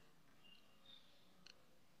ಮಂಜುನಾಥ್.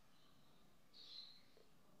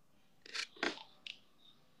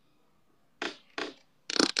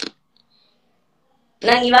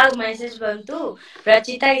 ನಂಗೆ ಇವಾಗ ಮೆಸೇಜ್ ಬಂತು,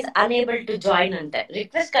 Rachita is unable to join ಅಂತೆ.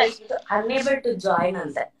 ರಿಕ್ವೆಸ್ಟ್ ಕಳಿಸ್ಬಿಟ್ಟು ಅನೇಬಲ್ ಟು ಜಾಯಿನ್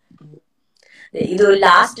ಅಂತೆ. ಇದು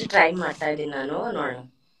ಲಾಸ್ಟ್ ಟ್ರೈ ಮಾಡ್ತಾ ಇದ್ದೀನಿ ನಾನು, ನೋಡೋಣ.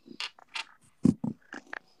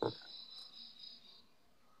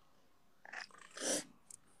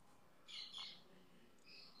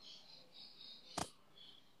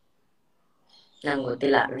 ನಂಗೆ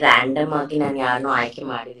ಗೊತ್ತಿಲ್ಲ, ರ್ಯಾಂಡಮ್ ಆಗಿ ನಾನು ಯಾರನ್ನೋ ಆಯ್ಕೆ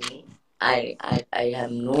ಮಾಡಿದೀನಿ. I I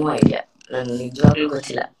have no idea, ನನ್ಗೆ ನಿಜವಾಗ್ಲೂ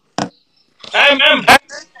ಗೊತ್ತಿಲ್ಲ.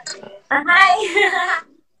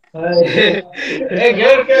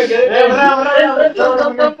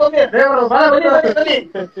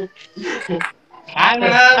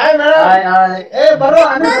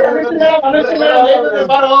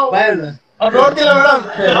 ನೋಡ್ತಿಲ್ಲ ಮೇಡಮ್,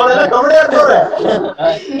 ಅವರೆಲ್ಲ kabaddi ಆಡ್ತವ್ರೆ.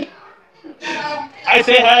 Hi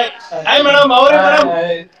say hi. Hi madam, ಅವರೇ ಮೇಡಮ್.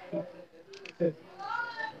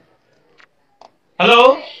 ಹಲೋ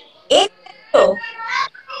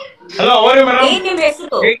ಹಲೋ, ಅವರೇ ಮೇಡಮ್. ಏನ್ ನಿಮ್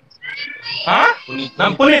ಹೆಸರು? ಹಾ,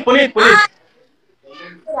 ನಮ್ ಪುನೀತ್ ಪುನೀತ್ ಪುನೀತ್.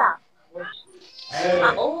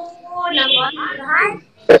 ಓ ನಮ್ಮ ಹಾಯ್.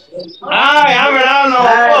 ಹಾ, ಯಾ ಮೇಡಮ್, ನಾವು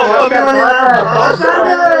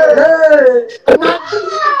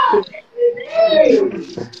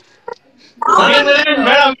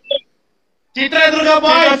madam Chitradurga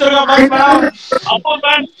boys madam. Appu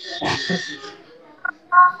fan.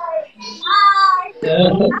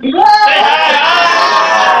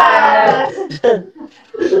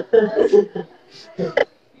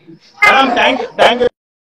 Madam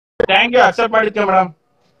thank you accept ಮಾಡಿದ್ದೆ ಮೇಡಮ್.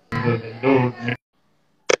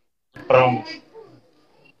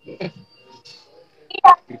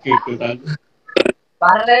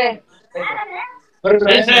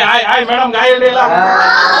 ಹಾಯ್ ಮೇಡಮ್, ಗಾಯ ಇಲ್ಲ.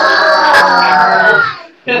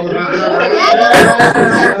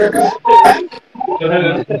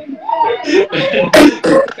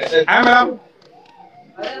 Hi madam.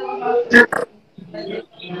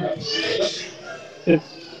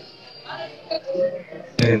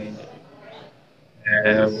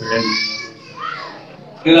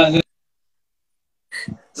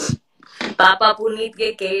 ಪಾಪ ಪುನೀತ್ಗೆ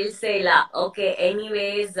ಕೇಳಿಸೇ ಇಲ್ಲ. Okay,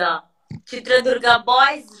 anyways Chitradurga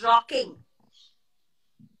boys rocking.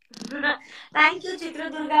 Thank you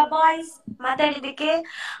Chitradurga boys ಮಾತಾಡಿದಕ್ಕೆ.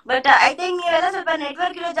 But I think ನೀವೆಲ್ಲ ಸ್ವಲ್ಪ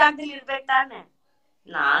ನೆಟ್ವರ್ಕ್ ಇರೋ ಜಾಗದಲ್ಲಿ ಇರ್ಬೇಕು ತಾನೆ.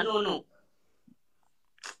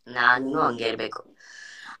 ನಾನು ಹಂಗೆ ಇರ್ಬೇಕು.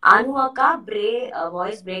 ಅನು ಅಕ್ಕ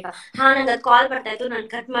ವಾಯ್ಸ್ ಬ್ರೇಕ್. ಹಾ, ನಂಗೆ ಅದು ಕಾಲ್ ಬರ್ತಾ ಇತ್ತು, ನಾನು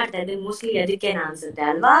ಕಟ್ ಮಾಡ್ತಾ ಇದ್ದೆ. ಮೋಸ್ಟ್ಲಿ ಅದಕ್ಕೇನ ಅನ್ಸುತ್ತೆ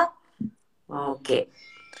ಅಲ್ವಾ? ಓಕೆ,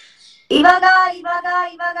 ಇವಾಗ ಇವಾಗ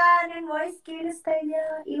ಇವಾಗ ನನ್ ವಾಯ್ಸ್ ಕೇಳಿಸ್ತಾ ಇದೆಯಾ?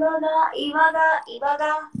 ಇವಾಗ ಇವಾಗ ಇವಾಗ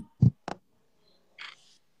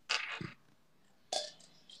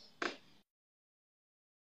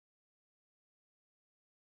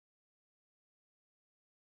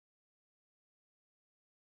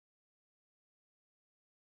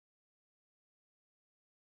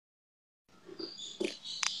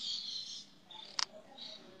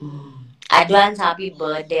ಅಡ್ವಾನ್ಸ್ ಹ್ಯಾಪಿ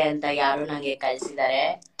ಬರ್ತ್ಡೇ ಅಂತ ಯಾರು ನಂಗೆ ಕಳ್ಸಿದ್ದಾರೆ.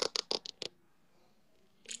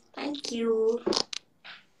 Thank you.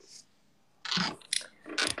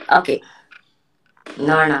 ಓಕೆ,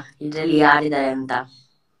 ನೋಡೋಣ ಇದ್ರಲ್ಲಿ ಯಾರಿದ್ದಾರೆ ಅಂತ.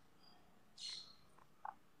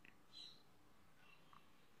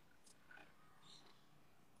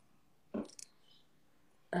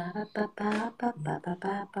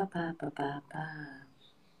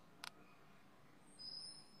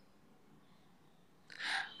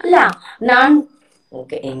 ಅಲ್ಲ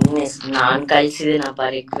ಓಕೆ, ನಾನ್ ಕಳ್ಸಿದ್ದೀನಪ್ಪ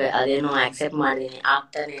ಅದೇನೋ ಆಕ್ಸೆಪ್ಟ್ ಮಾಡಿದೀನಿ,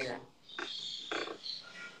 ಆಗ್ತಾನೆ ಇಲ್ಲ.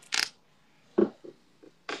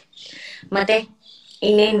 ಮತ್ತೆ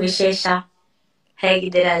ಇನ್ನೇನ್ ವಿಶೇಷ?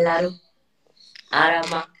 ಹೇಗಿದ್ದೀರಾ ಎಲ್ಲಾರು?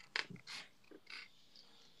 ಆರಾಮ?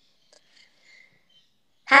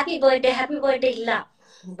 ಹ್ಯಾಪಿ ಬರ್ಡೇ ಇಲ್ಲ,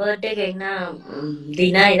 ಬರ್ಡೇಗೆ ಇನ್ನ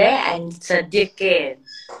ದಿನ ಇದೆ. ಅಂಡ್ ಸದ್ಯಕ್ಕೆ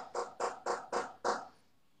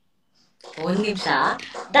ಒಂದ್ ನಿಮಿಷ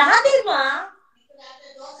दादी माँ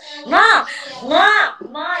माँ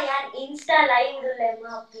माँ यार इंस्टा लाइव उड़ले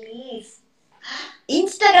माँ प्लीज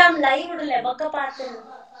इंस्टाग्राम लाइव उड़ले बक्का पाते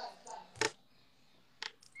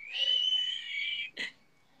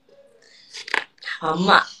ಅಮ್ಮ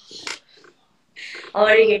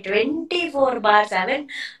ಅವಳಿಗೆ 24/7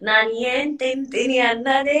 ನಾನು ಏನ್ ತಿಂತೀನಿ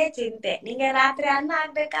ಅನ್ನೋದೇ ಚಿಂತೆ. ನಿಂಗೆ ರಾತ್ರಿ ಅನ್ನ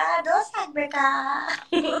ಆಗ್ಬೇಕಾ ದೋಸೆ ಆಗ್ಬೇಕಾ?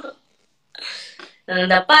 ನಾನು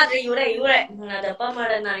ದಪ್ಪ ಆದ್ರೆ ಇವ್ರೆ ದಪ್ಪ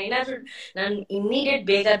ಮಾಡೋದ್ ನಾನು ಏನಾದ್ರು ನಾನು ಇಮ್ಮಿಡಿಯೇಟ್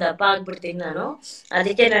ಬೇಗ ದಪ್ಪ ಆಗ್ಬಿಡ್ತೀನಿ ನಾನು.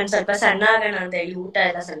 ಅದಕ್ಕೆ ನಾನು ಸ್ವಲ್ಪ ಸಣ್ಣ ಆಗೋಣ ಅಂತ ಹೇಳಿ ಊಟ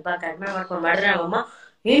ಎಲ್ಲ ಸ್ವಲ್ಪ ಕಡಿಮೆ ಮಾಡ್ಕೊಂಡ್ ಮಾಡಿದ್ರೆ ನಮ್ಮಮ್ಮ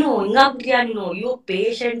ನೀನು ಹಿಂಗಾಗ್ಬಿಡ್ತೀಯಾ ನೀನು, ಅಯ್ಯೋ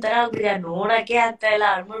ಪೇಷಂಟ್ ತರ ಆಗ್ಬಿಡ್ತೀಯಾ, ನೋಡಕ್ಕೆ ಆಗ್ತಾ ಇಲ್ಲ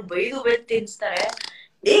ಅನ್ಕೊಂಡು ಬೈದು ತಿನ್ಸ್ತಾರೆ.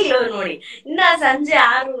 ಈಗ್ಲೂ ನೋಡಿ ಇನ್ನ ಸಂಜೆ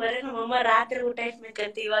 6:30 ನಮ್ಮಮ್ಮ ರಾತ್ರಿ ಊಟ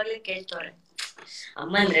ಇಟ್ಬೇಕಂತ ಇವಾಗ್ಲೇ ಕೇಳ್ತವ್ರೆ.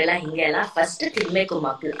 ಅಮ್ಮಂದ್ರೆಲ್ಲ ಹಿಂಗೆ ಅಲ್ಲ, ಫಸ್ಟ್ ತಿನ್ಬೇಕು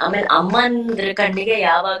ಮಕ್ಳು, ಆಮೇಲೆ ಅಮ್ಮಂದ್ರ ಕಣ್ಣಿಗೆ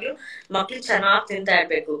ಯಾವಾಗ್ಲೂ ಮಕ್ಳು ಚೆನ್ನಾಗ್ ತಿಂತಾ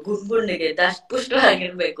ಇರ್ಬೇಕು, ಗುಂಡಿಗೆ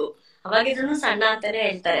ದಷ್ಟಪುಷ್ಟವಾಗಿರ್ಬೇಕು, ಅವಾಗಿದ್ರು ಸಣ್ಣ ಅಂತಾನೆ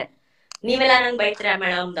ಹೇಳ್ತಾರೆ. ನೀವೆಲ್ಲ ನಂಗೆ ಬೈತೀರಾ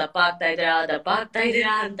ಮೇಡಮ್ ದಪ್ಪ ಆಗ್ತಾ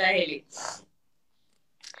ಇದೀರಾ ಅಂತ ಹೇಳಿ.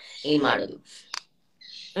 ಏನ್ ಮಾಡುದು?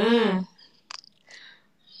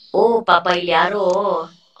 ಓ ಪಾಪ ಇಲ್ಲಿ ಯಾರೋ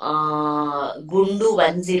ಗುಂಡು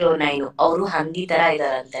 109 ಅವರು ಹಂದಿ ತರ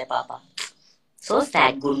ಇದಾರಂತೆ ಪಾಪ. ಸೋ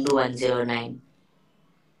ಸ್ಯಾಡ್ ಗುಂಡು 109.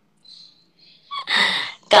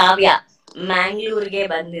 ಕಾವ್ಯ ಮ್ಯಾಂಗ್ಳೂರ್ಗೆ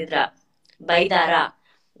ಬಂದಿದ್ರ ಬೈದಾರ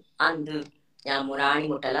ಅಂದು ಯಾ ಮುರಾಣಿ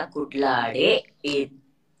ಮುಟ್ಟಲ ಕುಡ್ಲಾಡೆ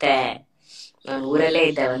ಇದ್ದೆ. ನಾನು ಊರಲ್ಲೇ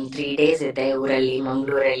ಇದ್ದೆ, ಒಂದ್ 3 days ಇದ್ದೆ ಊರಲ್ಲಿ,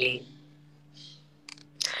 ಮಂಗ್ಳೂರಲ್ಲಿ.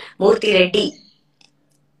 ಮೂರ್ತಿ ರೆಡ್ಡಿ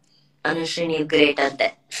ಅನುಶ್ರೀ ನೀವು ಗ್ರೇಟ್ ಅಂತೆ.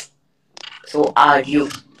 So are you.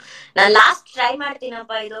 Non last try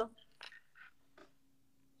ಮಾಡ್ತೀನಪ್ಪ ಇದು.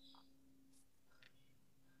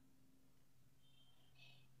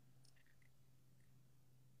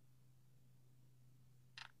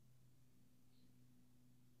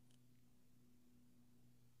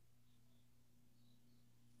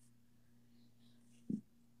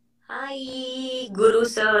 ಹಾಯ್ ಗುರು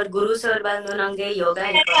ಸರ್ ಬಂದು ನಂಗೆ ಯೋಗ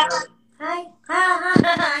ಹೇಳ್ಕೊಟ್ರು. ಹಾಯ್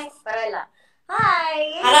ಹಾಯ್ ಪರವಾಗಿಲ್ಲ. ಹಾಯ್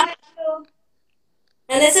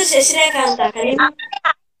ನನ್ನ ಹೆಸರು ಶಶಿರೇಖಾ ಅಂತ.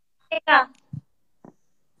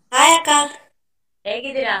 ಹಾಯ್ ಅಕ್ಕ,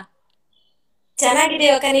 ಹೇಗಿದ್ದೀರಾ?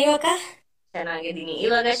 ಚೆನ್ನಾಗಿದ್ದೀವಿ ಅಕ್ಕ, ನೀವು ಅಕ್ಕ? ಚೆನ್ನಾಗಿದ್ದೀನಿ.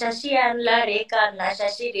 ಇವಾಗ ಶಶಿ ಅನ್ಲಾ ರೇಖಾ ಅನ್ಲಾ?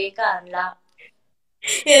 ಶಶಿ ರೇಖಾ ಅನ್ಲಾ?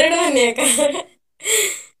 ಎರಡು ಬನ್ನಿ ಅಕ್ಕ.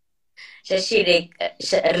 ಶಶಿ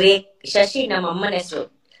ಶಶಿ ನಮ್ಮ ಅಮ್ಮನ ಹೆಸರು.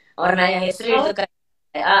 ಅವ್ರನ್ನ ಹೆಸರು ಹಿಡಿದು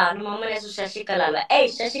ನಮ್ಮ ಅಮ್ಮನ ಹೆಸರು ಶಶಿಕಲಾ ಅಲ್ವಾ?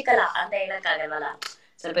 ಶಶಿಕಲಾ ಅಂತ ಹೇಳಕ್ ಆಗಲ್ವಲ್ಲ,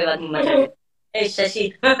 ಸ್ವಲ್ಪ ಇವಾಗ ನಿಮ್ಮ ಶಶಿ.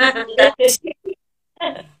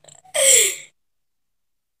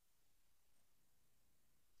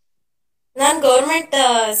 ನಾನ್ ಗೌರ್ಮೆಂಟ್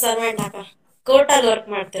ಸರ್ವೆಂಟ್ ಅಕ್ಕ, ಕೋರ್ಟ್ ಅಲ್ಲಿ ವರ್ಕ್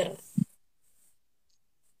ಮಾಡ್ತಿರೋದು.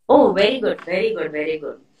 ಓ very good very good very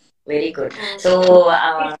good very good. So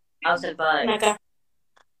ಸ್ವಲ್ಪ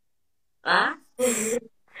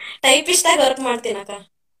ಟೈಪಿಸ್ಟ್ ಆಗಿ ವರ್ಕ್ ಮಾಡ್ತೀನಿ ಅಕ್ಕ.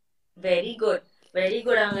 Very good very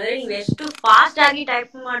good. ಹಂಗಂದ್ರೆ ನೀವ್ ಎಷ್ಟು ಫಾಸ್ಟ್ ಆಗಿ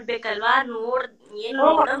ಟೈಪ್ ಮಾಡ್ಬೇಕಲ್ವಾ? ಏನು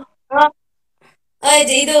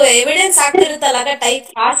ಇದು ಎವಿಡೆನ್ಸ್ ಆಗ್ತಿರುತ್ತಲ್ಲ ಅಕ್ಕ, ಟೈಪ್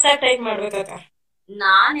ಫಾಸ್ಟ್ ಆಗಿ ಟೈಪ್ ಮಾಡ್ಬೇಕಕ್ಕ.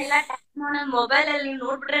 ನಾನೆಲ್ಲ ಟೈಪ್ ಮಾಡೋದ್ ಮೊಬೈಲ್ ಅಲ್ಲಿ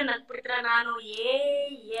ನೋಡ್ಬಿಟ್ರೆ ನಗ್ಬಿಡ್ತೀರ. ನಾನು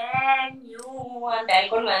ಯು ಅಂತ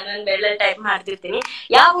ಹೇಳ್ಕೊಂಡು ನನ್ನ ಬೆಳ್ಳಲ್ಲಿ ಟೈಪ್ ಮಾಡ್ತಿರ್ತೀನಿ.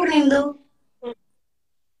 ಯಾವ ಊರು ನಿಮ್ದು?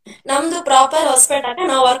 ನಮ್ದು ಪ್ರಾಪರ್ ಹೊಸಪೇಟೆ ಅಕ್ಕ,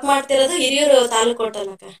 ನಾವ್ ವರ್ಕ್ ಮಾಡ್ತಿರೋದು ಹಿರಿಯೂರು ತಾಲೂಕು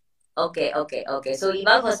ಅಕ್ಕ. Okay okay okay. ಸೊ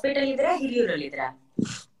ಇವಾಗ ಹಾಸ್ಪಿಟಲ್ ಇದ್ರಾ ಹಿರಿಯೂರಲ್ಲಿ ಇದ್ರಾ?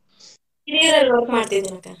 ಹಿರಿಯೂರಲ್ಲಿ ವರ್ಕ್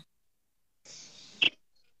ಮಾಡ್ತಿದ್ದೀನಿ ಅಕ್ಕ.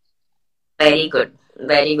 Very good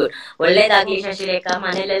very good. ಒಳ್ಳೇದಾಗ್ಲಿ ಶಶಿರೇಖಾ.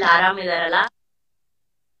 ಮನೇಲೆಲ್ಲ ಆರಾಮಿದಾರಲ್ಲ?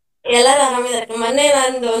 ಎಲ್ಲರೂ ಆರಾಮಿದಾರೆ. ಮೊನ್ನೆ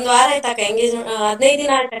ನಂದು 1 ವಾರ ಆಯ್ತಕ್ಕ ಎಂಗೇಜ್ಮೆಂಟ್, 15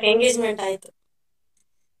 ದಿನ ಆಯ್ತಕ್ಕ ಎಂಗೇಜ್ಮೆಂಟ್ ಆಯ್ತು.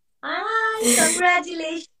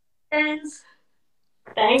 ಕಂಗ್ರಾಚುಲೇಷನ್ಸ್.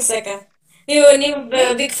 ಥ್ಯಾಂಕ್ಸ್ ಅಕ್ಕ. ನೀವು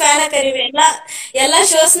ಬಿಗ್ ಫ್ಯಾನ್ ಅಕ್ಕ. ನೀವು ಎಲ್ಲಾ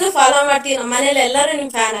ಶೋಸ್ನು ಫಾಲೋ ಮಾಡ್ತೀವಿ. ನಮ್ಮ ಮನೇಲಿ ಎಲ್ಲರೂ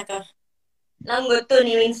ನಿಮ್ ಫ್ಯಾನ್ ಅಕ್ಕ. ನಂಗೆ ಗೊತ್ತು,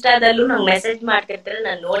 ನೀವು ಇನ್ಸ್ಟಾದಲ್ಲೂ ನಂಗೆ ಮೆಸೇಜ್ ಮಾಡ್ತಿರ್ತೀರ,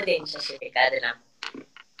 ನಾನು ನೋಡ್ದೇನು ಶಶಿರೇಖಾ ಅದನ್ನ.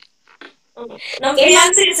 ನಮ್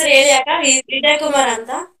ಫಿಯಾನ್ಸಿ ಹೆಸರು ಹೇಳಿ ಅಕ್ಕ, ವಿಜಯ್ ಕುಮಾರ್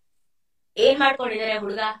ಅಂತ. ಏನ್ ಮಾಡ್ಕೊಂಡಿದ್ದಾರೆ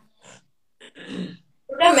ಹುಡುಗ?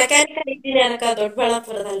 ಮೆಕ್ಯಾನಿಕಲ್ ಇಂಜಿನಿಯರ್ ಅಕ್ಕ,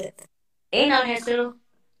 ದೊಡ್ಡಬಳ್ಳಾಪುರದಲ್ಲಿ. ಏನ್ ಅವ್ರ ಹೆಸರು?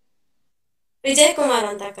 ವಿಜಯ್ ಕುಮಾರ್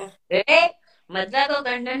ಅಂತ ಅಕ್ಕ. ಮದ್ವಾಗ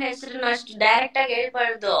ಗಂಡನ ಹೆಸರು ಅಷ್ಟು ಡೈರೆಕ್ಟ್ ಆಗಿ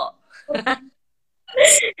ಹೇಳ್ಬಾರ್ದು.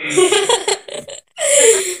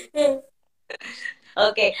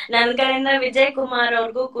 ಓಕೆ, ನನ್ ಕಡೆಯಿಂದ ವಿಜಯ್ ಕುಮಾರ್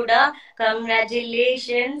ಅವ್ರಿಗೂ ಕೂಡ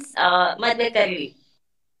ಕಂಗ್ರಾಚುಲೇಷನ್ಸ್. ಮದ್ವೆ ಕರೀರಿ.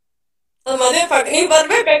 ನೀವ್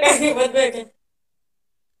ಬರ್ಬೇಕಕ್ಕ, ನೀವ್ ಬರ್ಬೇಕ.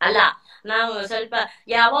 ಅಲ್ಲ, ನಾವು ಸ್ವಲ್ಪ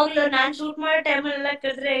ಯಾವಾಗ್ಲೂ ನಾನ್ ಶೂಟ್ ಮಾಡೋ ಟೈಮಲ್ಲೆಲ್ಲ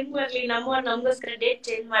ಕರೆದ್ರೆ ಹೆಂಗ್ ಬರ್ಲಿ? ನಮ್ಗೋಸ್ಕರ ಡೇಟ್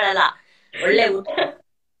ಚೇಂಜ್ ಮಾಡಲ್ಲ. ಒಳ್ಳೆ ಊಟ.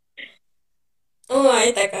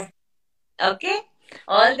 ಆಯ್ತಕ್ಕ. Okay,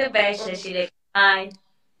 all the best Shashirekha. ಬಾಯ್.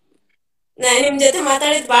 ನಿಮ್ ಜೊತೆ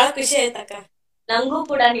ಮಾತಾಡಿದ್ ಬಹಳ ಖುಷಿ ಆಯ್ತಕ್ಕ. ನಂಗೂ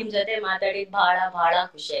ಕೂಡ ನಿಮ್ ಜೊತೆ ಮಾತಾಡಿದ್ ಬಹಳ ಬಹಳ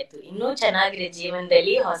ಖುಷಿ ಆಯ್ತು. ಇನ್ನೂ ಚೆನ್ನಾಗಿರಿ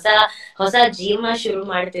ಜೀವನದಲ್ಲಿ, ಹೊಸ ಹೊಸ ಜೀವನ ಶುರು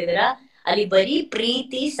ಮಾಡ್ತಿದ್ರ, ಅಲ್ಲಿ ಬರೀ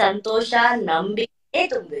ಪ್ರೀತಿ, ಸಂತೋಷ, ನಂಬಿಕೆ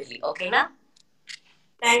ತುಂಬಿರ್ಲಿ. ಓಕೆನಾ?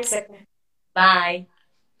 ಥ್ಯಾಂಕ್ಸ್ ಅಕ್ಕ. ಬಾಯ್.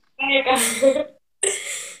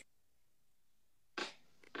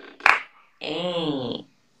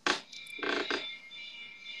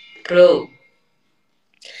 ಟ್ರೂ.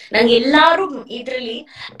 ನಂಗೆ ಎಲ್ಲಾರು ಇದ್ರಲ್ಲಿ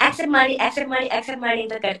ಆಕ್ಸೆಪ್ಟ್ ಮಾಡಿ ಆಕ್ಸೆಪ್ಟ್ ಮಾಡಿ ಆಕ್ಸೆಪ್ಟ್ ಮಾಡಿ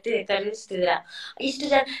ಅಂತ ಕಲಿಸ್ತಿದ್ರ. ಇಷ್ಟು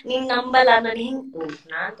ಜನ ನೀನ್ ನಂಬಲ್ಲ,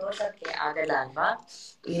 ನಾನ್ ತೋರ್ಸಕ್ಕೆ ಆಗಲ್ಲ ಅಲ್ವಾ.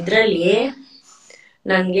 ಇದ್ರಲ್ಲಿ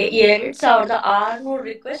ನನ್ಗೆ 2600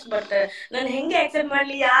 ರಿಕ್ವೆಸ್ಟ್ ಬರ್ತಾರೆ. ನಾನು ಹೆಂಗೆ ಆಕ್ಸೆಪ್ಟ್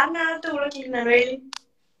ಮಾಡ್ಲಿ? ಯಾರನ್ನ ಅಂತ ಹುಡುಕ್ಲಿ ನಾನು, ಹೇಳಿ.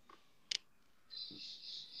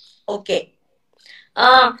 ಓಕೆ.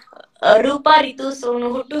 ರೂಪಾ ರಿತು ಸೋನು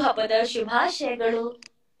ಹುಟ್ಟು ಹಬ್ಬದ ಶುಭಾಶಯಗಳು.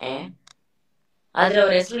 ಆದ್ರೆ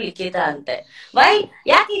ಅವ್ರ ಹೆಸರು ಲಿಖಿತ ಅಂತೆ. ವೈ?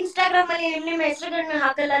 ಯಾಕೆ ಇನ್ಸ್ಟಾಗ್ರಾಮ್ ಅಲ್ಲಿ ನಿಮ್ಮ ಹೆಸರುಗಳನ್ನ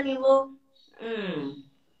ಹಾಕಲ್ಲ ನೀವು?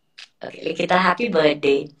 ಲಿಖಿತ, ಹ್ಯಾಪಿ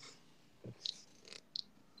ಬರ್ತ್ಡೇ.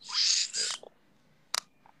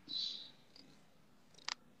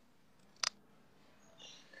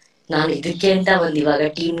 ನಾನು ಇದಕ್ಕೆ ಅಂತ ಇವಾಗ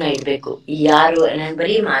ಟೀಮ್ ನ ಇಡ್ಬೇಕು. ಯಾರು ನಾನು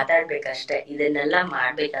ಬರೀ ಮಾತಾಡ್ಬೇಕಷ್ಟೇ, ಇದನ್ನೆಲ್ಲ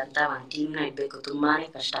ಮಾಡ್ಬೇಕಂತ ಒಂದ್ ಟೀಮ್ ನ ಇಡ್ಬೇಕು. ತುಂಬಾನೇ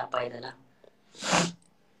ಕಷ್ಟ ಅಪ್ಪ ಇದೆಲ್ಲ.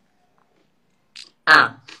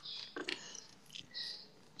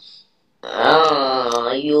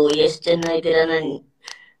 ಅಯ್ಯೋ, ಎಷ್ಟ್ ಜನ ಇದ್ದೀರಾ? ನನ್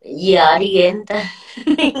ಯಾರಿಗೆ ಅಂತ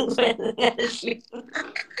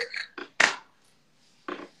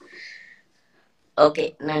ಓಕೆ,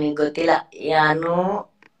 ನನಗ್ ಗೊತ್ತಿಲ್ಲ ಯಾನೋ.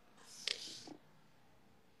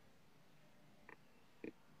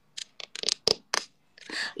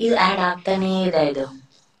 ಇದು ಆಡ್ ಆಗ್ತಾನೇ ಇದೆ ಇದು.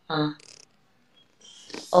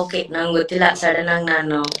 ಓಕೆ, ನಂಗೆ ಗೊತ್ತಿಲ್ಲ. ಸಡನ್ ಆಗಿ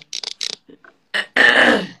ನಾನು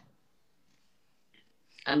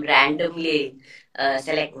ರ್ಯಾಂಡಮ್ಲಿ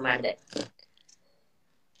ಸೆಲೆಕ್ಟ್ ಮಾಡಿದೆ.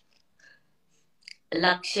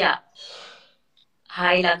 ಲಕ್ಷ್ಯ,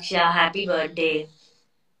 ಹಾಯ್ ಲಕ್ಷ್ಯ, ಹ್ಯಾಪಿ ಬರ್ಡೇ.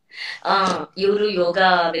 ಇವರು ಯೋಗ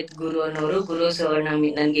ವಿತ್ ಗುರು ಅನ್ನೋರು. ಗುರು ಸರ್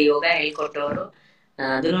ನನ್ಗೆ ಯೋಗ ಹೇಳ್ಕೊಟ್ಟವರು.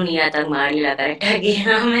 ಅದನ್ನು ನಿಯತ್ತಾಗಿ ಮಾಡ್ಲಿಲ್ಲ ಕರೆಕ್ಟ್ ಆಗಿ.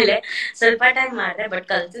 ಆಮೇಲೆ ಸ್ವಲ್ಪ ಟೈಮ್ ಮಾಡಿದೆ, ಬಟ್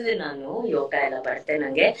ಕಲ್ತಿದ್ದೆ ನಾನು. ಯೋಗ ಎಲ್ಲ ಬರುತ್ತೆ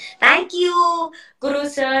ನಂಗೆ. Thank you Guru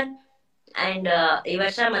sir. And ಈ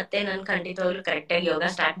ವರ್ಷ ಮತ್ತೆ ನಾನು ಖಂಡಿತವಾಗ್ಲು ಕರೆಕ್ಟ್ ಆಗಿ ಯೋಗ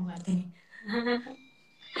ಸ್ಟಾರ್ಟ್ ಮಾಡ್ತೀನಿ.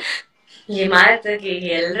 ಈ ಮಾರತಕ್ಕೆ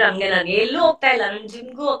ಎಲ್ರು ಹಂಗೆ. ನಾನು ಎಲ್ಲೂ ಹೋಗ್ತಾ ಇಲ್ಲ, ನನ್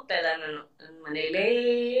ಜಿಮ್ಗೂ ಹೋಗ್ತಾ ಇಲ್ಲ. ನಾನು ನನ್ ಮನೇಲೇ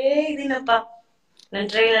ಇದೀನಪ್ಪ. ನನ್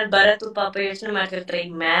ಟ್ರೈನರ್ ಬರತ್ತು ಪಾಪ ಯೋಚನೆ ಮಾಡ್ತಿರ್ತಾರೆ,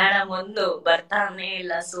 ಈಗ ಮೇಡಮ್ ಒಂದು ಬರ್ತಾನೆ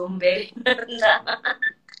ಇಲ್ಲ ಸೋಂಬೇರಿ ಅಂತ.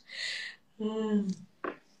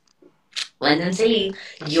 ಒಂದೊಂದ್ಸಲಿ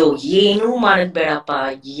ಏನೂ ಮಾಡೋದ್ ಬೇಡಪ್ಪ,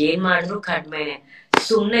 ಏನ್ ಮಾಡಿದ್ರು ಕಡ್ಮೆನೆ,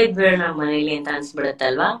 ಸುಮ್ನೆ ಇದ್ಬೇಡ ನಮ್ಮ ಮನೇಲಿ ಅಂತ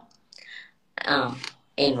ಅನ್ಸ್ಬಿಡತ್ತಲ್ವಾ.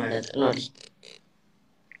 ಏನ್ ಮಾಡೋದು ನೋಡಿ.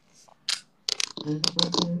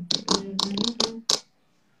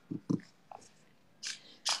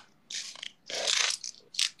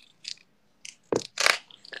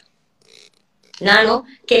 ನಾನು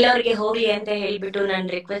ಕೆಲವರಿಗೆ ಹೋಗ್ಲಿ ಅಂತ ಹೇಳ್ಬಿಟ್ಟು ನನ್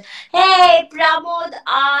request. Hey Pramod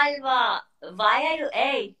Alva, why are you?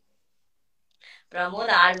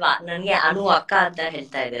 Pramod Alva, ನನ್ಗೆ ಅನು ಅಕ್ಕ ಅಂತ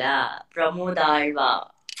ಹೇಳ್ತಾ ಇದೀರಾ? Pramod Alva,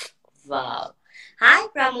 wow. Hi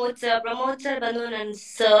Pramod sir. Pramod sir ಬಂದು ನನ್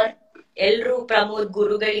ಸರ್. ಎಲ್ರು ಪ್ರಮೋದ್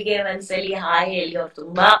ಗುರುಗಳಿಗೆ ಒಂದ್ಸಲಿ ಹಾಯ್ ಹೇಳಿ. ಅವ್ರು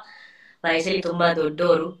ತುಂಬಾ ವಯಸ್ಸಲ್ಲಿ ತುಂಬಾ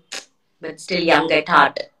ದೊಡ್ಡವರು, but still Young at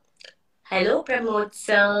heart. Hello Pramod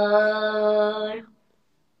sir.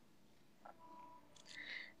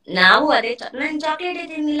 ನಾವು ಅದೇ ನನ್ ಚಾಕ್ಲೇಟ್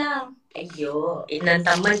ತಿನ್ನಿಲ್ಲ. ಅಯ್ಯೋ, ಇದು ನನ್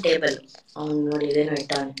ತಮ್ಮನ್ ಟೇಬಲ್. ಅವ್ನು ನೋಡಿ ಇದೇನೋ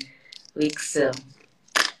ಇಟ್ಟಾನೆ, ವಿಕ್ಸ್.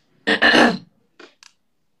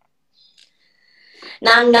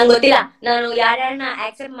 ನಂಗೆ ಗೊತ್ತಿಲ್ಲ. ನಾನು ಯಾರ್ಯಾರನ್ನ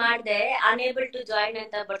ಆಕ್ಸೆಪ್ಟ್ ಮಾಡ್ದೆ, ಅನೇಬಲ್ ಟು ಜಾಯಿನ್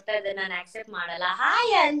ಅಂತ ಬರ್ತಾ ಇದೆ, ನಾನು ಆಕ್ಸೆಪ್ಟ್ ಮಾಡಲ್ಲ.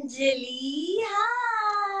 ಹಾಯ್ ಅಂಜಲಿ.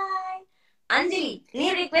 ಹಾಯ್ ಅಂಜಲಿ,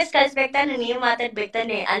 ನೀವ್ ರಿಕ್ವೆಸ್ಟ್ ಕಳ್ಸ್ಬೇಕು ತಾನೆ, ನೀವ್ ಮಾತಾಡ್ಬೇಕು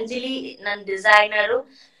ತಾನೆ. ಅಂಜಲಿ ನನ್ ಡಿಸೈನರು,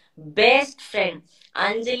 ಬೆಸ್ಟ್ ಫ್ರೆಂಡ್.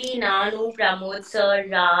 ಅಂಜಲಿ, ನಾನು, ಪ್ರಮೋದ್ ಸರ್,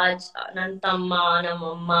 ರಾಜ್, ನನ್ ತಮ್ಮ,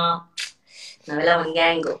 ನಮ್ಮಮ್ಮ, ನಾವೆಲ್ಲ ಒಂದ್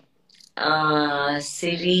gang.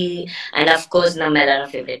 Siri and of course ನಮ್ಮೆಲ್ಲರ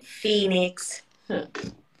ಫೇವ್ರೆಟ್ ಫೀನಿಕ್ಸ್.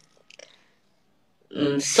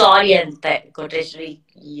 ಸಾರಿ ಅಂತ ಕೊಟ್ರೇಶ್ರೀ.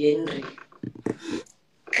 ಏನ್ರಿ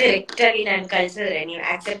ಕರೆಕ್ಟ್ ಆಗಿ ನಾನು ಕಳ್ಸಿದ್ರೆ ನೀವು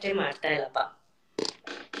ಆಕ್ಸೆಪ್ಟೇ ಮಾಡ್ತಾ ಇಲ್ಲಪ್ಪ.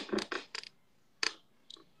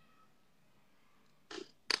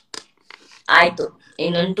 ಆಯ್ತು,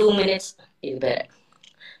 ಇನ್ನೊಂದು 2 ಮಿನಿಟ್ಸ್. ಇದು ಬೇರೆ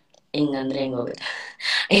ಹಿಂಗಂದ್ರೆ ಹೆಂಗ್ ಹೋಗುತ್ತೆ.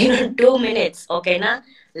 ಇನ್ನೊಂದು 2 ಮಿನಿಟ್ಸ್ ಓಕೆನಾ?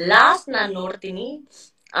 ಲಾಸ್ಟ್ ನಾನ್ ನೋಡ್ತೀನಿ.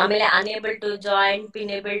 ಆಮೇಲೆ unable to join,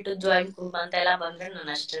 ಪಿನೇಬಲ್ to join ಕುಂಬ ಅಂತ ಎಲ್ಲ ಬಂದ್ರೆ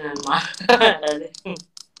ನಾನು ಅಷ್ಟೇ ನಾನು ಮಾಡೋದು.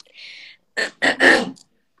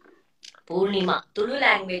 ಪೂರ್ಣಿಮಾ ತುಳು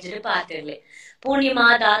ಲ್ಯಾಂಗ್ವೇಜ್ ಪಾತಿರ್ಲಿ. ಪೂರ್ಣಿಮಾ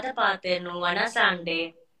ದಾದ ಪಾತೆರ್ನು ವನಸಾಂಡೆ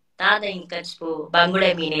ದಾದ ಇಂಕಚ್ಪು ಬಂಗುಡೆ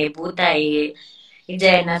ಮೀನೆ ಬೂತಾಯಿ ഇജ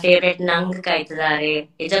എന്ന ഫേവറേറ്റ് നങ്ക് കഴിച്ചതാരെ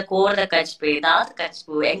ഇജ കോർದ കಚ್പೆ ದಾತ್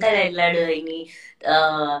ಕಚ್ಪು ಎಂಕಲ ಎಲ್ಲಡು ಇನಿ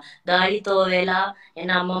ದಾಳಿ ತೋವೆಲ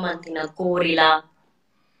ಎನ್ನ ಅಮ್ಮ ಮಂತಿನ ಕೋರಿಲ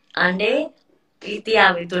ಅಂಡೆ ಇತಿ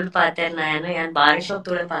ಆವಿ ತುಳು ಪಾತೆರ್ ನಾನು ಯಾನ್ ಬಾರಿ ಶೋಕ್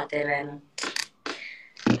ತುಳು ಪಾತೆರ್ ನಾನು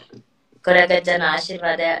ಕೊರಗಜ್ಜನ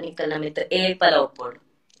ಆಶೀರ್ವಾದ ನಿಕ್ಕಲ್ ನಮಿತ್ತು ಏಪಲ ಒಪ್ಪೋಡು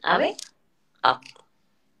ಅವೆ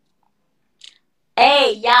ಏ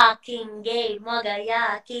ಯಾ ಕಿಂಗೆ ಮಗ ಯಾ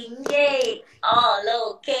ಕಿಂಗೆ ಆಲ್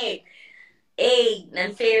ಓಕೆ ಏಯ್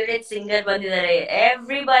ನನ್ ಫೇವ್ರೆಟ್ ಸಿಂಗರ್ ಬಂದಿದ್ದಾರೆ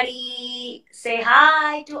everybody say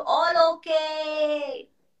hi to all okay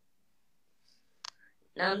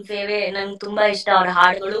ನಂಗೆ ತುಂಬಾ ಇಷ್ಟ ಅವ್ರ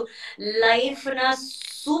ಹಾಡುಗಳು ಲೈಫ್ ನ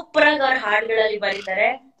ಸೂಪರ್ ಆಗಿ ಅವ್ರ ಹಾಡುಗಳಲ್ಲಿ ಬರೀತಾರೆ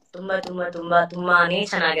ತುಂಬಾ ತುಂಬಾ ತುಂಬಾ ತುಂಬಾನೇ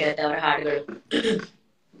ಚೆನ್ನಾಗಿರುತ್ತೆ ಅವ್ರ ಹಾಡುಗಳು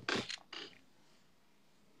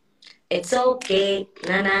ಇಟ್ಸ್ ಓಕೆ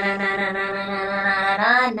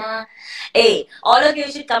ಏ all okay you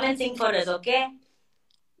should come and Singh for us okay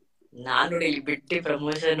ನಾನ್ ನೋಡಿ ಇಲ್ಲಿ ಬಿಟ್ಟಿ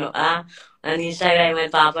ಪ್ರಮೋಷನ್ ನನ್ ಇನ್ಸ್ಟಾಗ್ರಾಮ್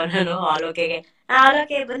ಅಲ್ಲಿ ಪಾಪ ನಾನು ಆಲೋಕೆಗೆ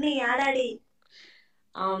ಆಲೋಕೆ ಬನ್ನಿ ಹಾಡಾಡಿ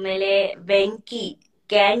ಆಮೇಲೆ Venky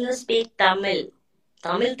can you speak Tamil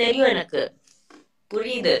Tamil தெரியும் எனக்கு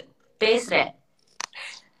புரியுது பேசுறேன்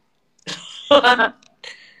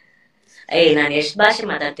ನಾನು ಎಷ್ಟ್ ಭಾಷೆ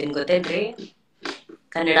ಮಾತಾಡ್ತೀನಿ ಗೊತ್ತೇನ್ರಿ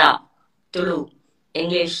ಕನ್ನಡ ತುಳು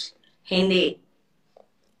ಇಂಗ್ಲಿಷ್ ಹಿಂದಿ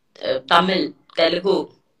ತಮಿಳ್ ತೆಲುಗು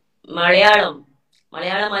ಮಲಯಾಳಂ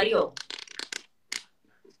ಅರಿಯೋ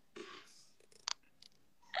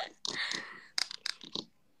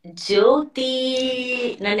ಜ್ಯೋತಿ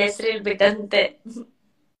ನನ್ನ ಹೆಸರು ಹೇಳ್ಬೇಕಂತೆ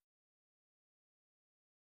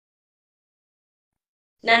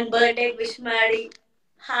ನನ್ ಬರ್ಡೇ ವಿಶ್ ಮಾಡಿ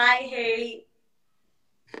ಹಾಯ್ ಹೇಳಿ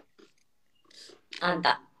ಅಂತ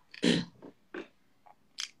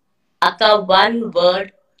ಅಕ್ಕ one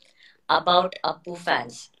word about Appu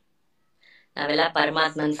fans ನಾವೆಲ್ಲ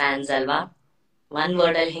ಪರಮಾತ್ಮನ್ ಫ್ಯಾನ್ಸ್ ಅಲ್ವಾ ಒನ್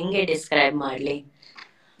ವರ್ಡ್ ಅಲ್ಲಿ ಹೆಂಗೆ ಡಿಸ್ಕ್ರೈಬ್ ಮಾಡ್ಲಿ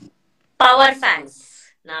ಪವರ್ ಫ್ಯಾನ್ಸ್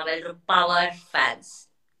ನಾವೆಲ್ರು ಪವರ್ ಫ್ಯಾನ್ಸ್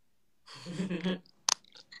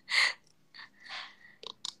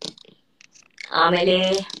ಆಮೇಲೆ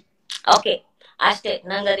ಓಕೆ ಅಷ್ಟೇ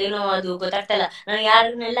ನಂಗೆ ಅದೇನೋ ಅದು ಗೊತ್ತಾಗ್ತಲ್ಲ ನಾನು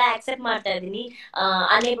ಯಾರನ್ನೆಲ್ಲ ಆಕ್ಸೆಪ್ಟ್ ಮಾಡ್ತಾ ಇದ್ದೀನಿ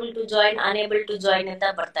ಅನೇಬಲ್ ಟು ಜಾಯಿನ್ ಅಂತ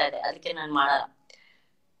ಬರ್ತಾ ಇದೆ ಅದಕ್ಕೆ ನಾನು ಮಾಡಲ್ಲ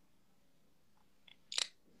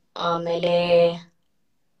ಆಮೇಲೆ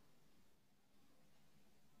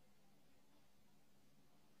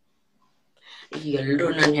ಎಲ್ರು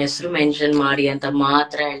ನನ್ನ ಹೆಸರು ಮೆನ್ಷನ್ ಮಾಡಿ ಅಂತ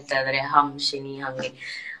ಮಾತ್ರ ಹೇಳ್ತಾ ಇದಾರೆ ಹಂಶಿನಿ ಹಂಗೆ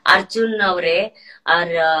ಅರ್ಜುನ್ ಅವ್ರೆ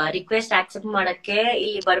ರಿಕ್ವೆಸ್ಟ್ ಆಕ್ಸೆಪ್ಟ್ ಮಾಡಕ್ಕೆ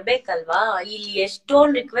ಇಲ್ಲಿ ಬರ್ಬೇಕಲ್ವಾ ಇಲ್ಲಿ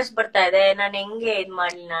ಎಷ್ಟೊಂದು ರಿಕ್ವೆಸ್ಟ್ ಬರ್ತಾ ಇದೆ ನಾನು ಹೆಂಗೆ ಇದ್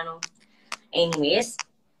ಮಾಡ್ಲಿ ನಾನು ಎನಿವೇಸ್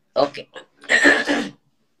ಓಕೆ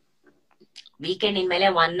ವೀಕೆಂಡ್ ಇನ್ಮೇಲೆ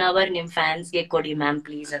 1 hour ನಿಮ್ ಫ್ಯಾನ್ಸ್ಗೆ ಕೊಡಿ ಮ್ಯಾಮ್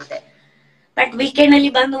ಪ್ಲೀಸ್ ಅಂತೆ ಬಟ್ ವೀಕೆಂಡ್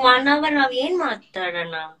ಅಲ್ಲಿ ಬಂದು 1 hour ನಾವ್ ಏನ್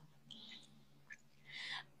ಮಾತಾಡೋಣ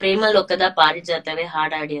ಪ್ರೇಮ ಲೋಕದ ಪಾರಿಜಾತವೇ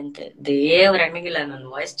ಹಾಡಾಡಿ ಅಂತೆ ದೇವ್ರ ಅಣ್ಣಗಿಲ್ಲ ನನ್ನ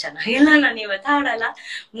ವಾಯ್ಸ್ ಚೆನ್ನಾಗಿಲ್ಲ ನಾನು ಇವತ್ತು ಹಾಡಲ್ಲ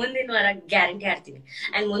ಮುಂದಿನ ವಾರ ಗ್ಯಾರಂಟಿ ಹಾಡ್ತೀನಿ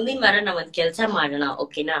ಅಂಡ್ ಮುಂದಿನ ವಾರ ನಾವ್ ಒಂದ್ ಕೆಲ್ಸ ಮಾಡೋಣ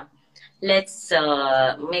ಓಕೆನಾ let's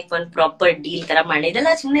make one proper deal ತರ ಮಾಡಿ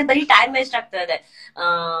ಇದೆಲ್ಲ ಸುಮ್ನೆ ಬರೀ ಟೈಮ್ ವೇಸ್ಟ್ ಆಗ್ತಾ ಇದೆ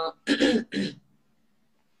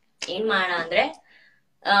ಏನ್ ಮಾಡೋಣ ಅಂದ್ರೆ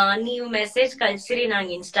ನೀವು ಮೆಸೇಜ್ ಕಳ್ಸಿರಿ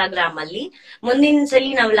ನಂಗೆ ಇನ್ಸ್ಟಾಗ್ರಾಮ್ ಅಲ್ಲಿ ಮುಂದಿನ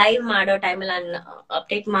ಸಲಿ ನಾವ್ ಲೈವ್ ಮಾಡೋ ಟೈಮಲ್ಲಿ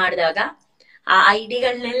ಅಪ್ಡೇಟ್ ಮಾಡಿದಾಗ ಆ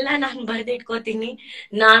ಐಡಿಗಳನ್ನೆಲ್ಲ ನಾನು ಬರ್ದಿಟ್ಕೋತೀನಿ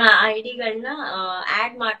ನಾನು ಆ ಐಡಿಗಳನ್ನ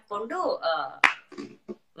ಆಡ್ ಮಾಡ್ಕೊಂಡು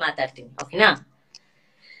ಮಾತಾಡ್ತೀನಿ ಓಕೆನಾ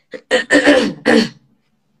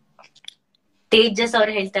ತೇಜಸ್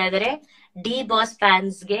ಅವ್ರು ಹೇಳ್ತಾ ಇದಾರೆ ಡಿ ಬಾಸ್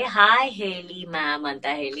ಫ್ಯಾನ್ಸ್ಗೆ ಹಾಯ್ ಹೇಳಿ ಮ್ಯಾಮ್ ಅಂತ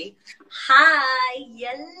ಹೇಳಿ ಹಾಯ್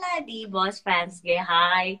ಎಲ್ಲ ಡಿ ಬಾಸ್ ಫ್ಯಾನ್ಸ್ಗೆ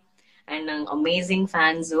ಹಾಯ್ ಅಂಡ್ ನಂಗೆ amazing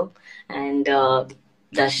fans and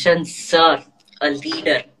Darshan sir a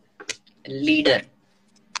leader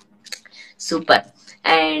super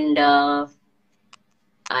and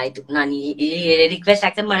ಆಯ್ತು ನಾನು ಈ ರಿಕ್ವೆಸ್ಟ್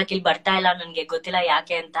ಆಕ್ಸೆಪ್ಟ್ ಮಾಡಕ್ ಇಲ್ಲಿ ಬರ್ತಾ ಇಲ್ಲ ನನ್ಗೆ ಗೊತ್ತಿಲ್ಲ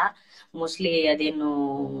ಯಾಕೆ ಅಂತ ಮೋಸ್ಟ್ಲಿ ಅದೇನು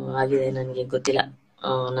ಆಗಿದೆ ನನ್ಗೆ ಗೊತ್ತಿಲ್ಲ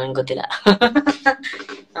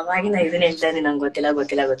ಅವಾಗಿಂದ ಇದನ್ನ ಹೇಳ್ತಾ ಇದ್ದೀನಿ ನಂಗೆ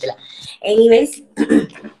ಗೊತ್ತಿಲ್ಲ ಎನಿವೇಸ್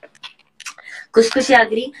ಖುಷಿ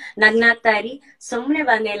ಆಗ್ರಿ ನಗ್ನಾಗ್ತಾ ಇರಿ ಸುಮ್ನೆ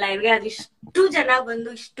ಬಂದೆ ಲೈವ್ಗೆ ಅದಿಷ್ಟು ಜನ ಬಂದು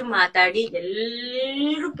ಇಷ್ಟು ಮಾತಾಡಿ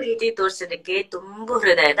ಎಲ್ರು ಪ್ರೀತಿ ತೋರ್ಸೋದಕ್ಕೆ ತುಂಬಾ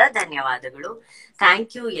ಹೃದಯದ ಧನ್ಯವಾದಗಳು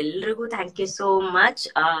ಥ್ಯಾಂಕ್ ಯು ಎಲ್ರಿಗೂ ಥ್ಯಾಂಕ್ ಯು ಸೋ ಮಚ್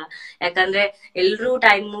ಯಾಕಂದ್ರೆ ಎಲ್ರೂ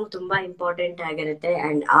ಟೈಮು ತುಂಬಾ ಇಂಪಾರ್ಟೆಂಟ್ ಆಗಿರುತ್ತೆ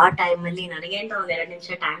ಅಂಡ್ ಆ ಟೈಮ್ ಅಲ್ಲಿ ನನಗೆ ಅಂತ ಒಂದ್ 2 ನಿಮಿಷ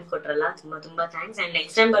ಟೈಮ್ ಕೊಟ್ರಲ್ಲ ತುಂಬಾ ಥ್ಯಾಂಕ್ಸ್ ಅಂಡ್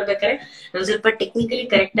ನೆಕ್ಸ್ಟ್ ಟೈಮ್ ಬರ್ಬೇಕಾದ್ರೆ ನಾನು ಸ್ವಲ್ಪ ಟೆಕ್ನಿಕಲಿ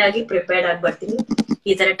ಕರೆಕ್ಟ್ ಆಗಿ ಪ್ರಿಪೇರ್ಡ್ ಆಗಿ ಬರ್ತೀನಿ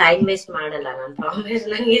ಈ ತರ ಟೈಮ್ ವೇಸ್ಟ್ ಮಾಡಲ್ಲ ನಾನು ಪ್ರಾಮಿಸ್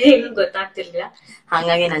ನಂಗೆ ಏನು ಗೊತ್ತಾಗ್ತಿರ್ಲಿಲ್ಲ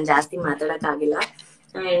ಹಾಗಾಗಿ ನಾನು ಜಾಸ್ತಿ ಮಾತಾಡಕ್ ಆಗಿಲ್ಲ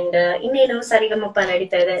ಅಂಡ್ ಇನ್ನೇನು ಸರಿಗಮಪ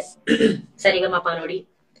ನಡೀತಾ ಇದೆ ಸರಿಗಮಪ ನೋಡಿ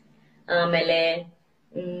ಆಮೇಲೆ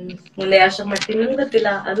ಮುಂದೆ ಯಾವ ಮಾಡ್ತೀನಿ ಗೊತ್ತಿಲ್ಲ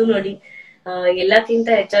ಅದು ನೋಡಿ ಎಲ್ಲಕ್ಕಿಂತ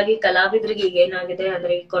ಹೆಚ್ಚಾಗಿ ಕಲಾವಿದರಿಗೆ ಈಗ ಏನಾಗಿದೆ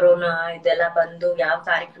ಅಂದ್ರೆ ಕೊರೋನಾ ಇದೆಲ್ಲ ಬಂದು ಯಾವ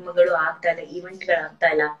ಕಾರ್ಯಕ್ರಮಗಳು ಆಗ್ತಾ ಇದೆ ಈವೆಂಟ್ ಗಳು ಆಗ್ತಾ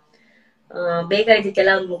ಇಲ್ಲ ಬೇಗ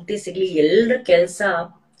ಇದಕ್ಕೆಲ್ಲ ಒಂದು ಮುಕ್ತಿ ಸಿಗ್ಲಿ, ಎಲ್ರ ಕೆಲ್ಸ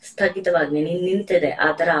ಸ್ಥಗಿತವಾಗಿ ನಿಂತಿದೆ, ಆ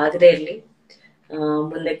ತರ ಆಗದೆ ಇರ್ಲಿ,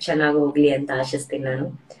 ಮುಂದೆ ಚೆನ್ನಾಗಿ ಹೋಗ್ಲಿ ಅಂತ ಆಶಿಸ್ತೀನಿ ನಾನು.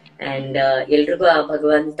 ಅಂಡ್ ಎಲ್ರಿಗೂ ಆ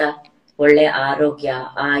ಭಗವಂತ ಒಳ್ಳೆ ಆರೋಗ್ಯ,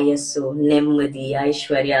 ಆಯಸ್ಸು, ನೆಮ್ಮದಿ,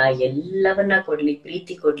 ಐಶ್ವರ್ಯ ಎಲ್ಲವನ್ನ ಕೊಡ್ಲಿ,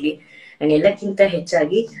 ಪ್ರೀತಿ ಕೊಡ್ಲಿ. ಅಂಡ್ ಎಲ್ಲಕ್ಕಿಂತ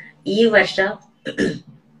ಹೆಚ್ಚಾಗಿ ಈ ವರ್ಷ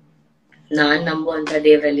ನಾನ್ ನಂಬುವಂತ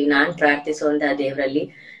ದೇವ್ರಲ್ಲಿ, ನಾನ್ ಪ್ರಾರ್ಥಿಸುವಂತ ದೇವ್ರಲ್ಲಿ,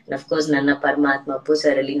 ಅಫ್ಕೋರ್ಸ್ ನನ್ನ ಪರಮಾತ್ಮ ಅಪ್ಪು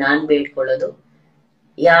ಸರ್ ಅಲ್ಲಿ ನಾನ್ ಬೇಡ್ಕೊಳ್ಳೋದು,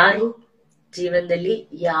 ಯಾರು ಜೀವನದಲ್ಲಿ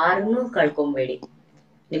ಯಾರನ್ನೂ ಕಳ್ಕೊಂಬೇಡಿ,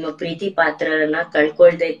 ನಿಮ್ಮ ಪ್ರೀತಿ ಪಾತ್ರರನ್ನ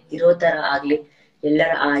ಕಳ್ಕೊಳ್ದೆ ಇರೋ ತರ ಆಗ್ಲಿ,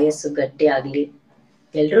 ಎಲ್ಲರ ಆಯಸ್ಸು ಗಟ್ಟಿ ಆಗ್ಲಿ,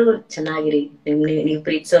 ಎಲ್ರೂ ಚೆನ್ನಾಗಿರಿ, ನೀವ್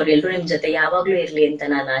ಪ್ರೀತಿಸೋರು ಎಲ್ರು ನಿಮ್ ಜೊತೆ ಯಾವಾಗ್ಲೂ ಇರ್ಲಿ ಅಂತ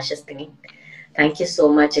ನಾನು ಆಶಿಸ್ತೀನಿ. ಥ್ಯಾಂಕ್ ಯು ಸೋ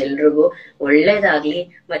ಮಚ್ ಎಲ್ರಿಗೂ, ಒಳ್ಳೇದಾಗ್ಲಿ.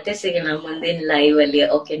 ಮತ್ತೆ ಸಿಗೋಣ ಮುಂದಿನ ಲೈವ್ ಅಲ್ಲಿ,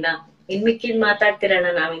 ಓಕೆನಾ? ಇನ್ ಮಿಕ್ಕಿದ್ ಮಾತಾಡ್ತಿರೋಣ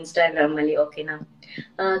ನಾವ್ ಇನ್ಸ್ಟಾಗ್ರಾಮ್ ಅಲ್ಲಿ, ಓಕೆನಾ?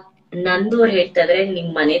 ನಂದು ಅವ್ರು ಹೇಳ್ತಾ ಇದ್ರೆ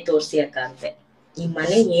ನಿಮ್ ಮನೆ ತೋರ್ಸಿ ಅಕ್ಕ ಅಂತೆ. ಈ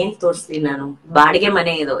ಮನೆ ಏನ್ ತೋರ್ಸ್ಲಿ ನಾನು? ಬಾಡಿಗೆ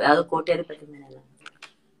ಮನೆ ಇದು, ಯಾವ್ದು ಕೋಟ್ಯಾಧಿಪತಿ ಮನೆ ಅಲ್ಲ.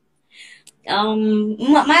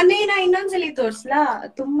 ಮನೇನ ಇನ್ನೊಂದ್ಸಲಿ ತೋರ್ಸ್ಲಾ?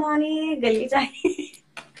 ತುಂಬಾನೇ ಗಲೀಜಾಗಿ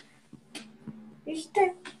ಇಷ್ಟೇ,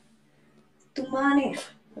 ತುಂಬಾನೇ.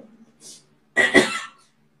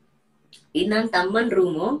 ಇದ್ ನನ್ ತಮ್ಮನ್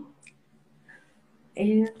ರೂಮು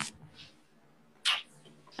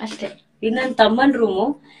ಅಷ್ಟೇ, ಇದ್ ನನ್ ತಮ್ಮನ್ ರೂಮು.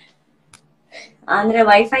 ಅಂದ್ರೆ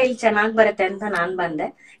ವೈಫೈ ಇಲ್ಲಿ ಚೆನ್ನಾಗ್ ಬರುತ್ತೆ ಅಂತ ನಾನ್ ಬಂದೆ.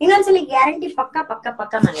 ಇನ್ನೊಂದ್ಸಲಿ ಗ್ಯಾರಂಟಿ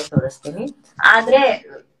ಪಕ್ಕ ಮನೆ ತೋರಿಸ್ತೀನಿ. ಆದ್ರೆ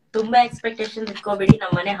ತುಂಬಾ ಎಕ್ಸ್ಪೆಕ್ಟೇಷನ್ ಇಟ್ಕೋಬೇಡಿ,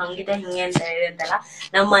 ನಮ್ ಮನೆ ಹಂಗಿದೆ ಹಿಂಗೆ ಅಂತ ಇದೆ ಅಂತಲ್ಲ.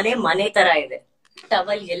 ನಮ್ ಮನೆ ತರ ಇದೆ.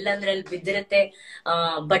 ಟವಲ್ ಎಲ್ಲಂದ್ರಲ್ಲಿ ಬಿದ್ದಿರುತ್ತೆ,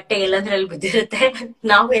 ಬಟ್ಟೆ ಎಲ್ಲಂದ್ರಲ್ಲಿ ಬಿದ್ದಿರುತ್ತೆ,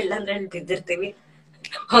 ನಾವು ಎಲ್ಲಂದ್ರಲ್ಲಿ ಬಿದ್ದಿರ್ತೀವಿ,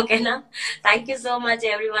 ಓಕೆನಾ? Thank you so much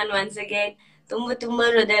every one once again. ತುಂಬಾ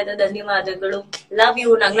ಹೃದಯದ ಧನ್ಯವಾದಗಳು. Love you.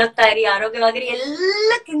 ನಗ್ನಗ್ತಾ ಇರಿ, ಆರೋಗ್ಯವಾಗಿರಿ.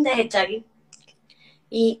 ಎಲ್ಲಕ್ಕಿಂತ ಹೆಚ್ಚಾಗಿ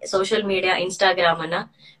ಈ ಸೋಷಿಯಲ್ ಮೀಡಿಯಾ ಇನ್ಸ್ಟಾಗ್ರಾಮ್ ಅನ್ನ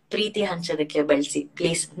ಪ್ರೀತಿ ಹಂಚೋದಕ್ಕೆ ಬಳಸಿ,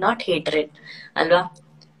 ಪ್ಲೀಸ್, ನಾಟ್ ಹೇಟ್ರೆಡ್, ಅಲ್ವಾ?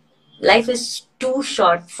 Life is two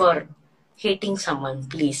short for hating someone,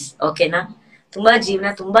 please, ಓಕೆನಾ?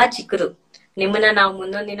 ಜೀವನ ತುಂಬಾ ಚಿಕ್ಕದು. ನಿಮ್ಮನ್ನ ನಾವು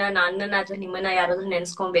ಮುಂದೊಂದ್ ದಿನ ನನ್ನನ್ನ ಅಥವಾ ನಿಮ್ಮನ್ನ ಯಾರಾದ್ರೂ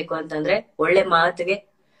ನೆನ್ಸ್ಕೊಬೇಕು ಅಂತಂದ್ರೆ ಒಳ್ಳೆ ಮಾತಿಗೆ,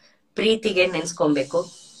 ಪ್ರೀತಿಗೆ ನೆನ್ಸ್ಕೊಬೇಕು,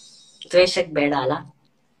 ದ್ವೇಷಕ್ ಬೇಡ ಅಲ್ಲ.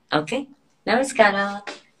 ಓಕೆ, ನಮಸ್ಕಾರ.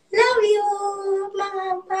 Love you,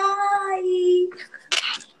 bye.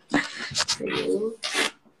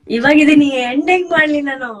 ಇವಾಗಿದೀನಿ, ಎಂಡಿಂಗ್ ಮಾಡ್ಲಿ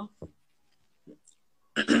ನಾನು?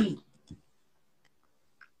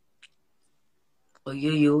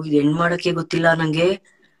 ಅಯ್ಯಯ್ಯೋ, ಇದು ಎಂಡ್ ಮಾಡಕ್ಕೆ ಗೊತ್ತಿಲ್ಲ ನಂಗೆ.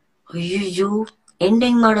 ಅಯ್ಯಯ್ಯೋ, ಎಂಡ್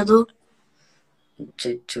ಹೆಂಗ್ ಮಾಡೋದು?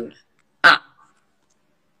 ಗೊತ್ತಾಯ್ತು.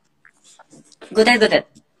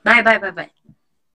 ಬಾಯ್.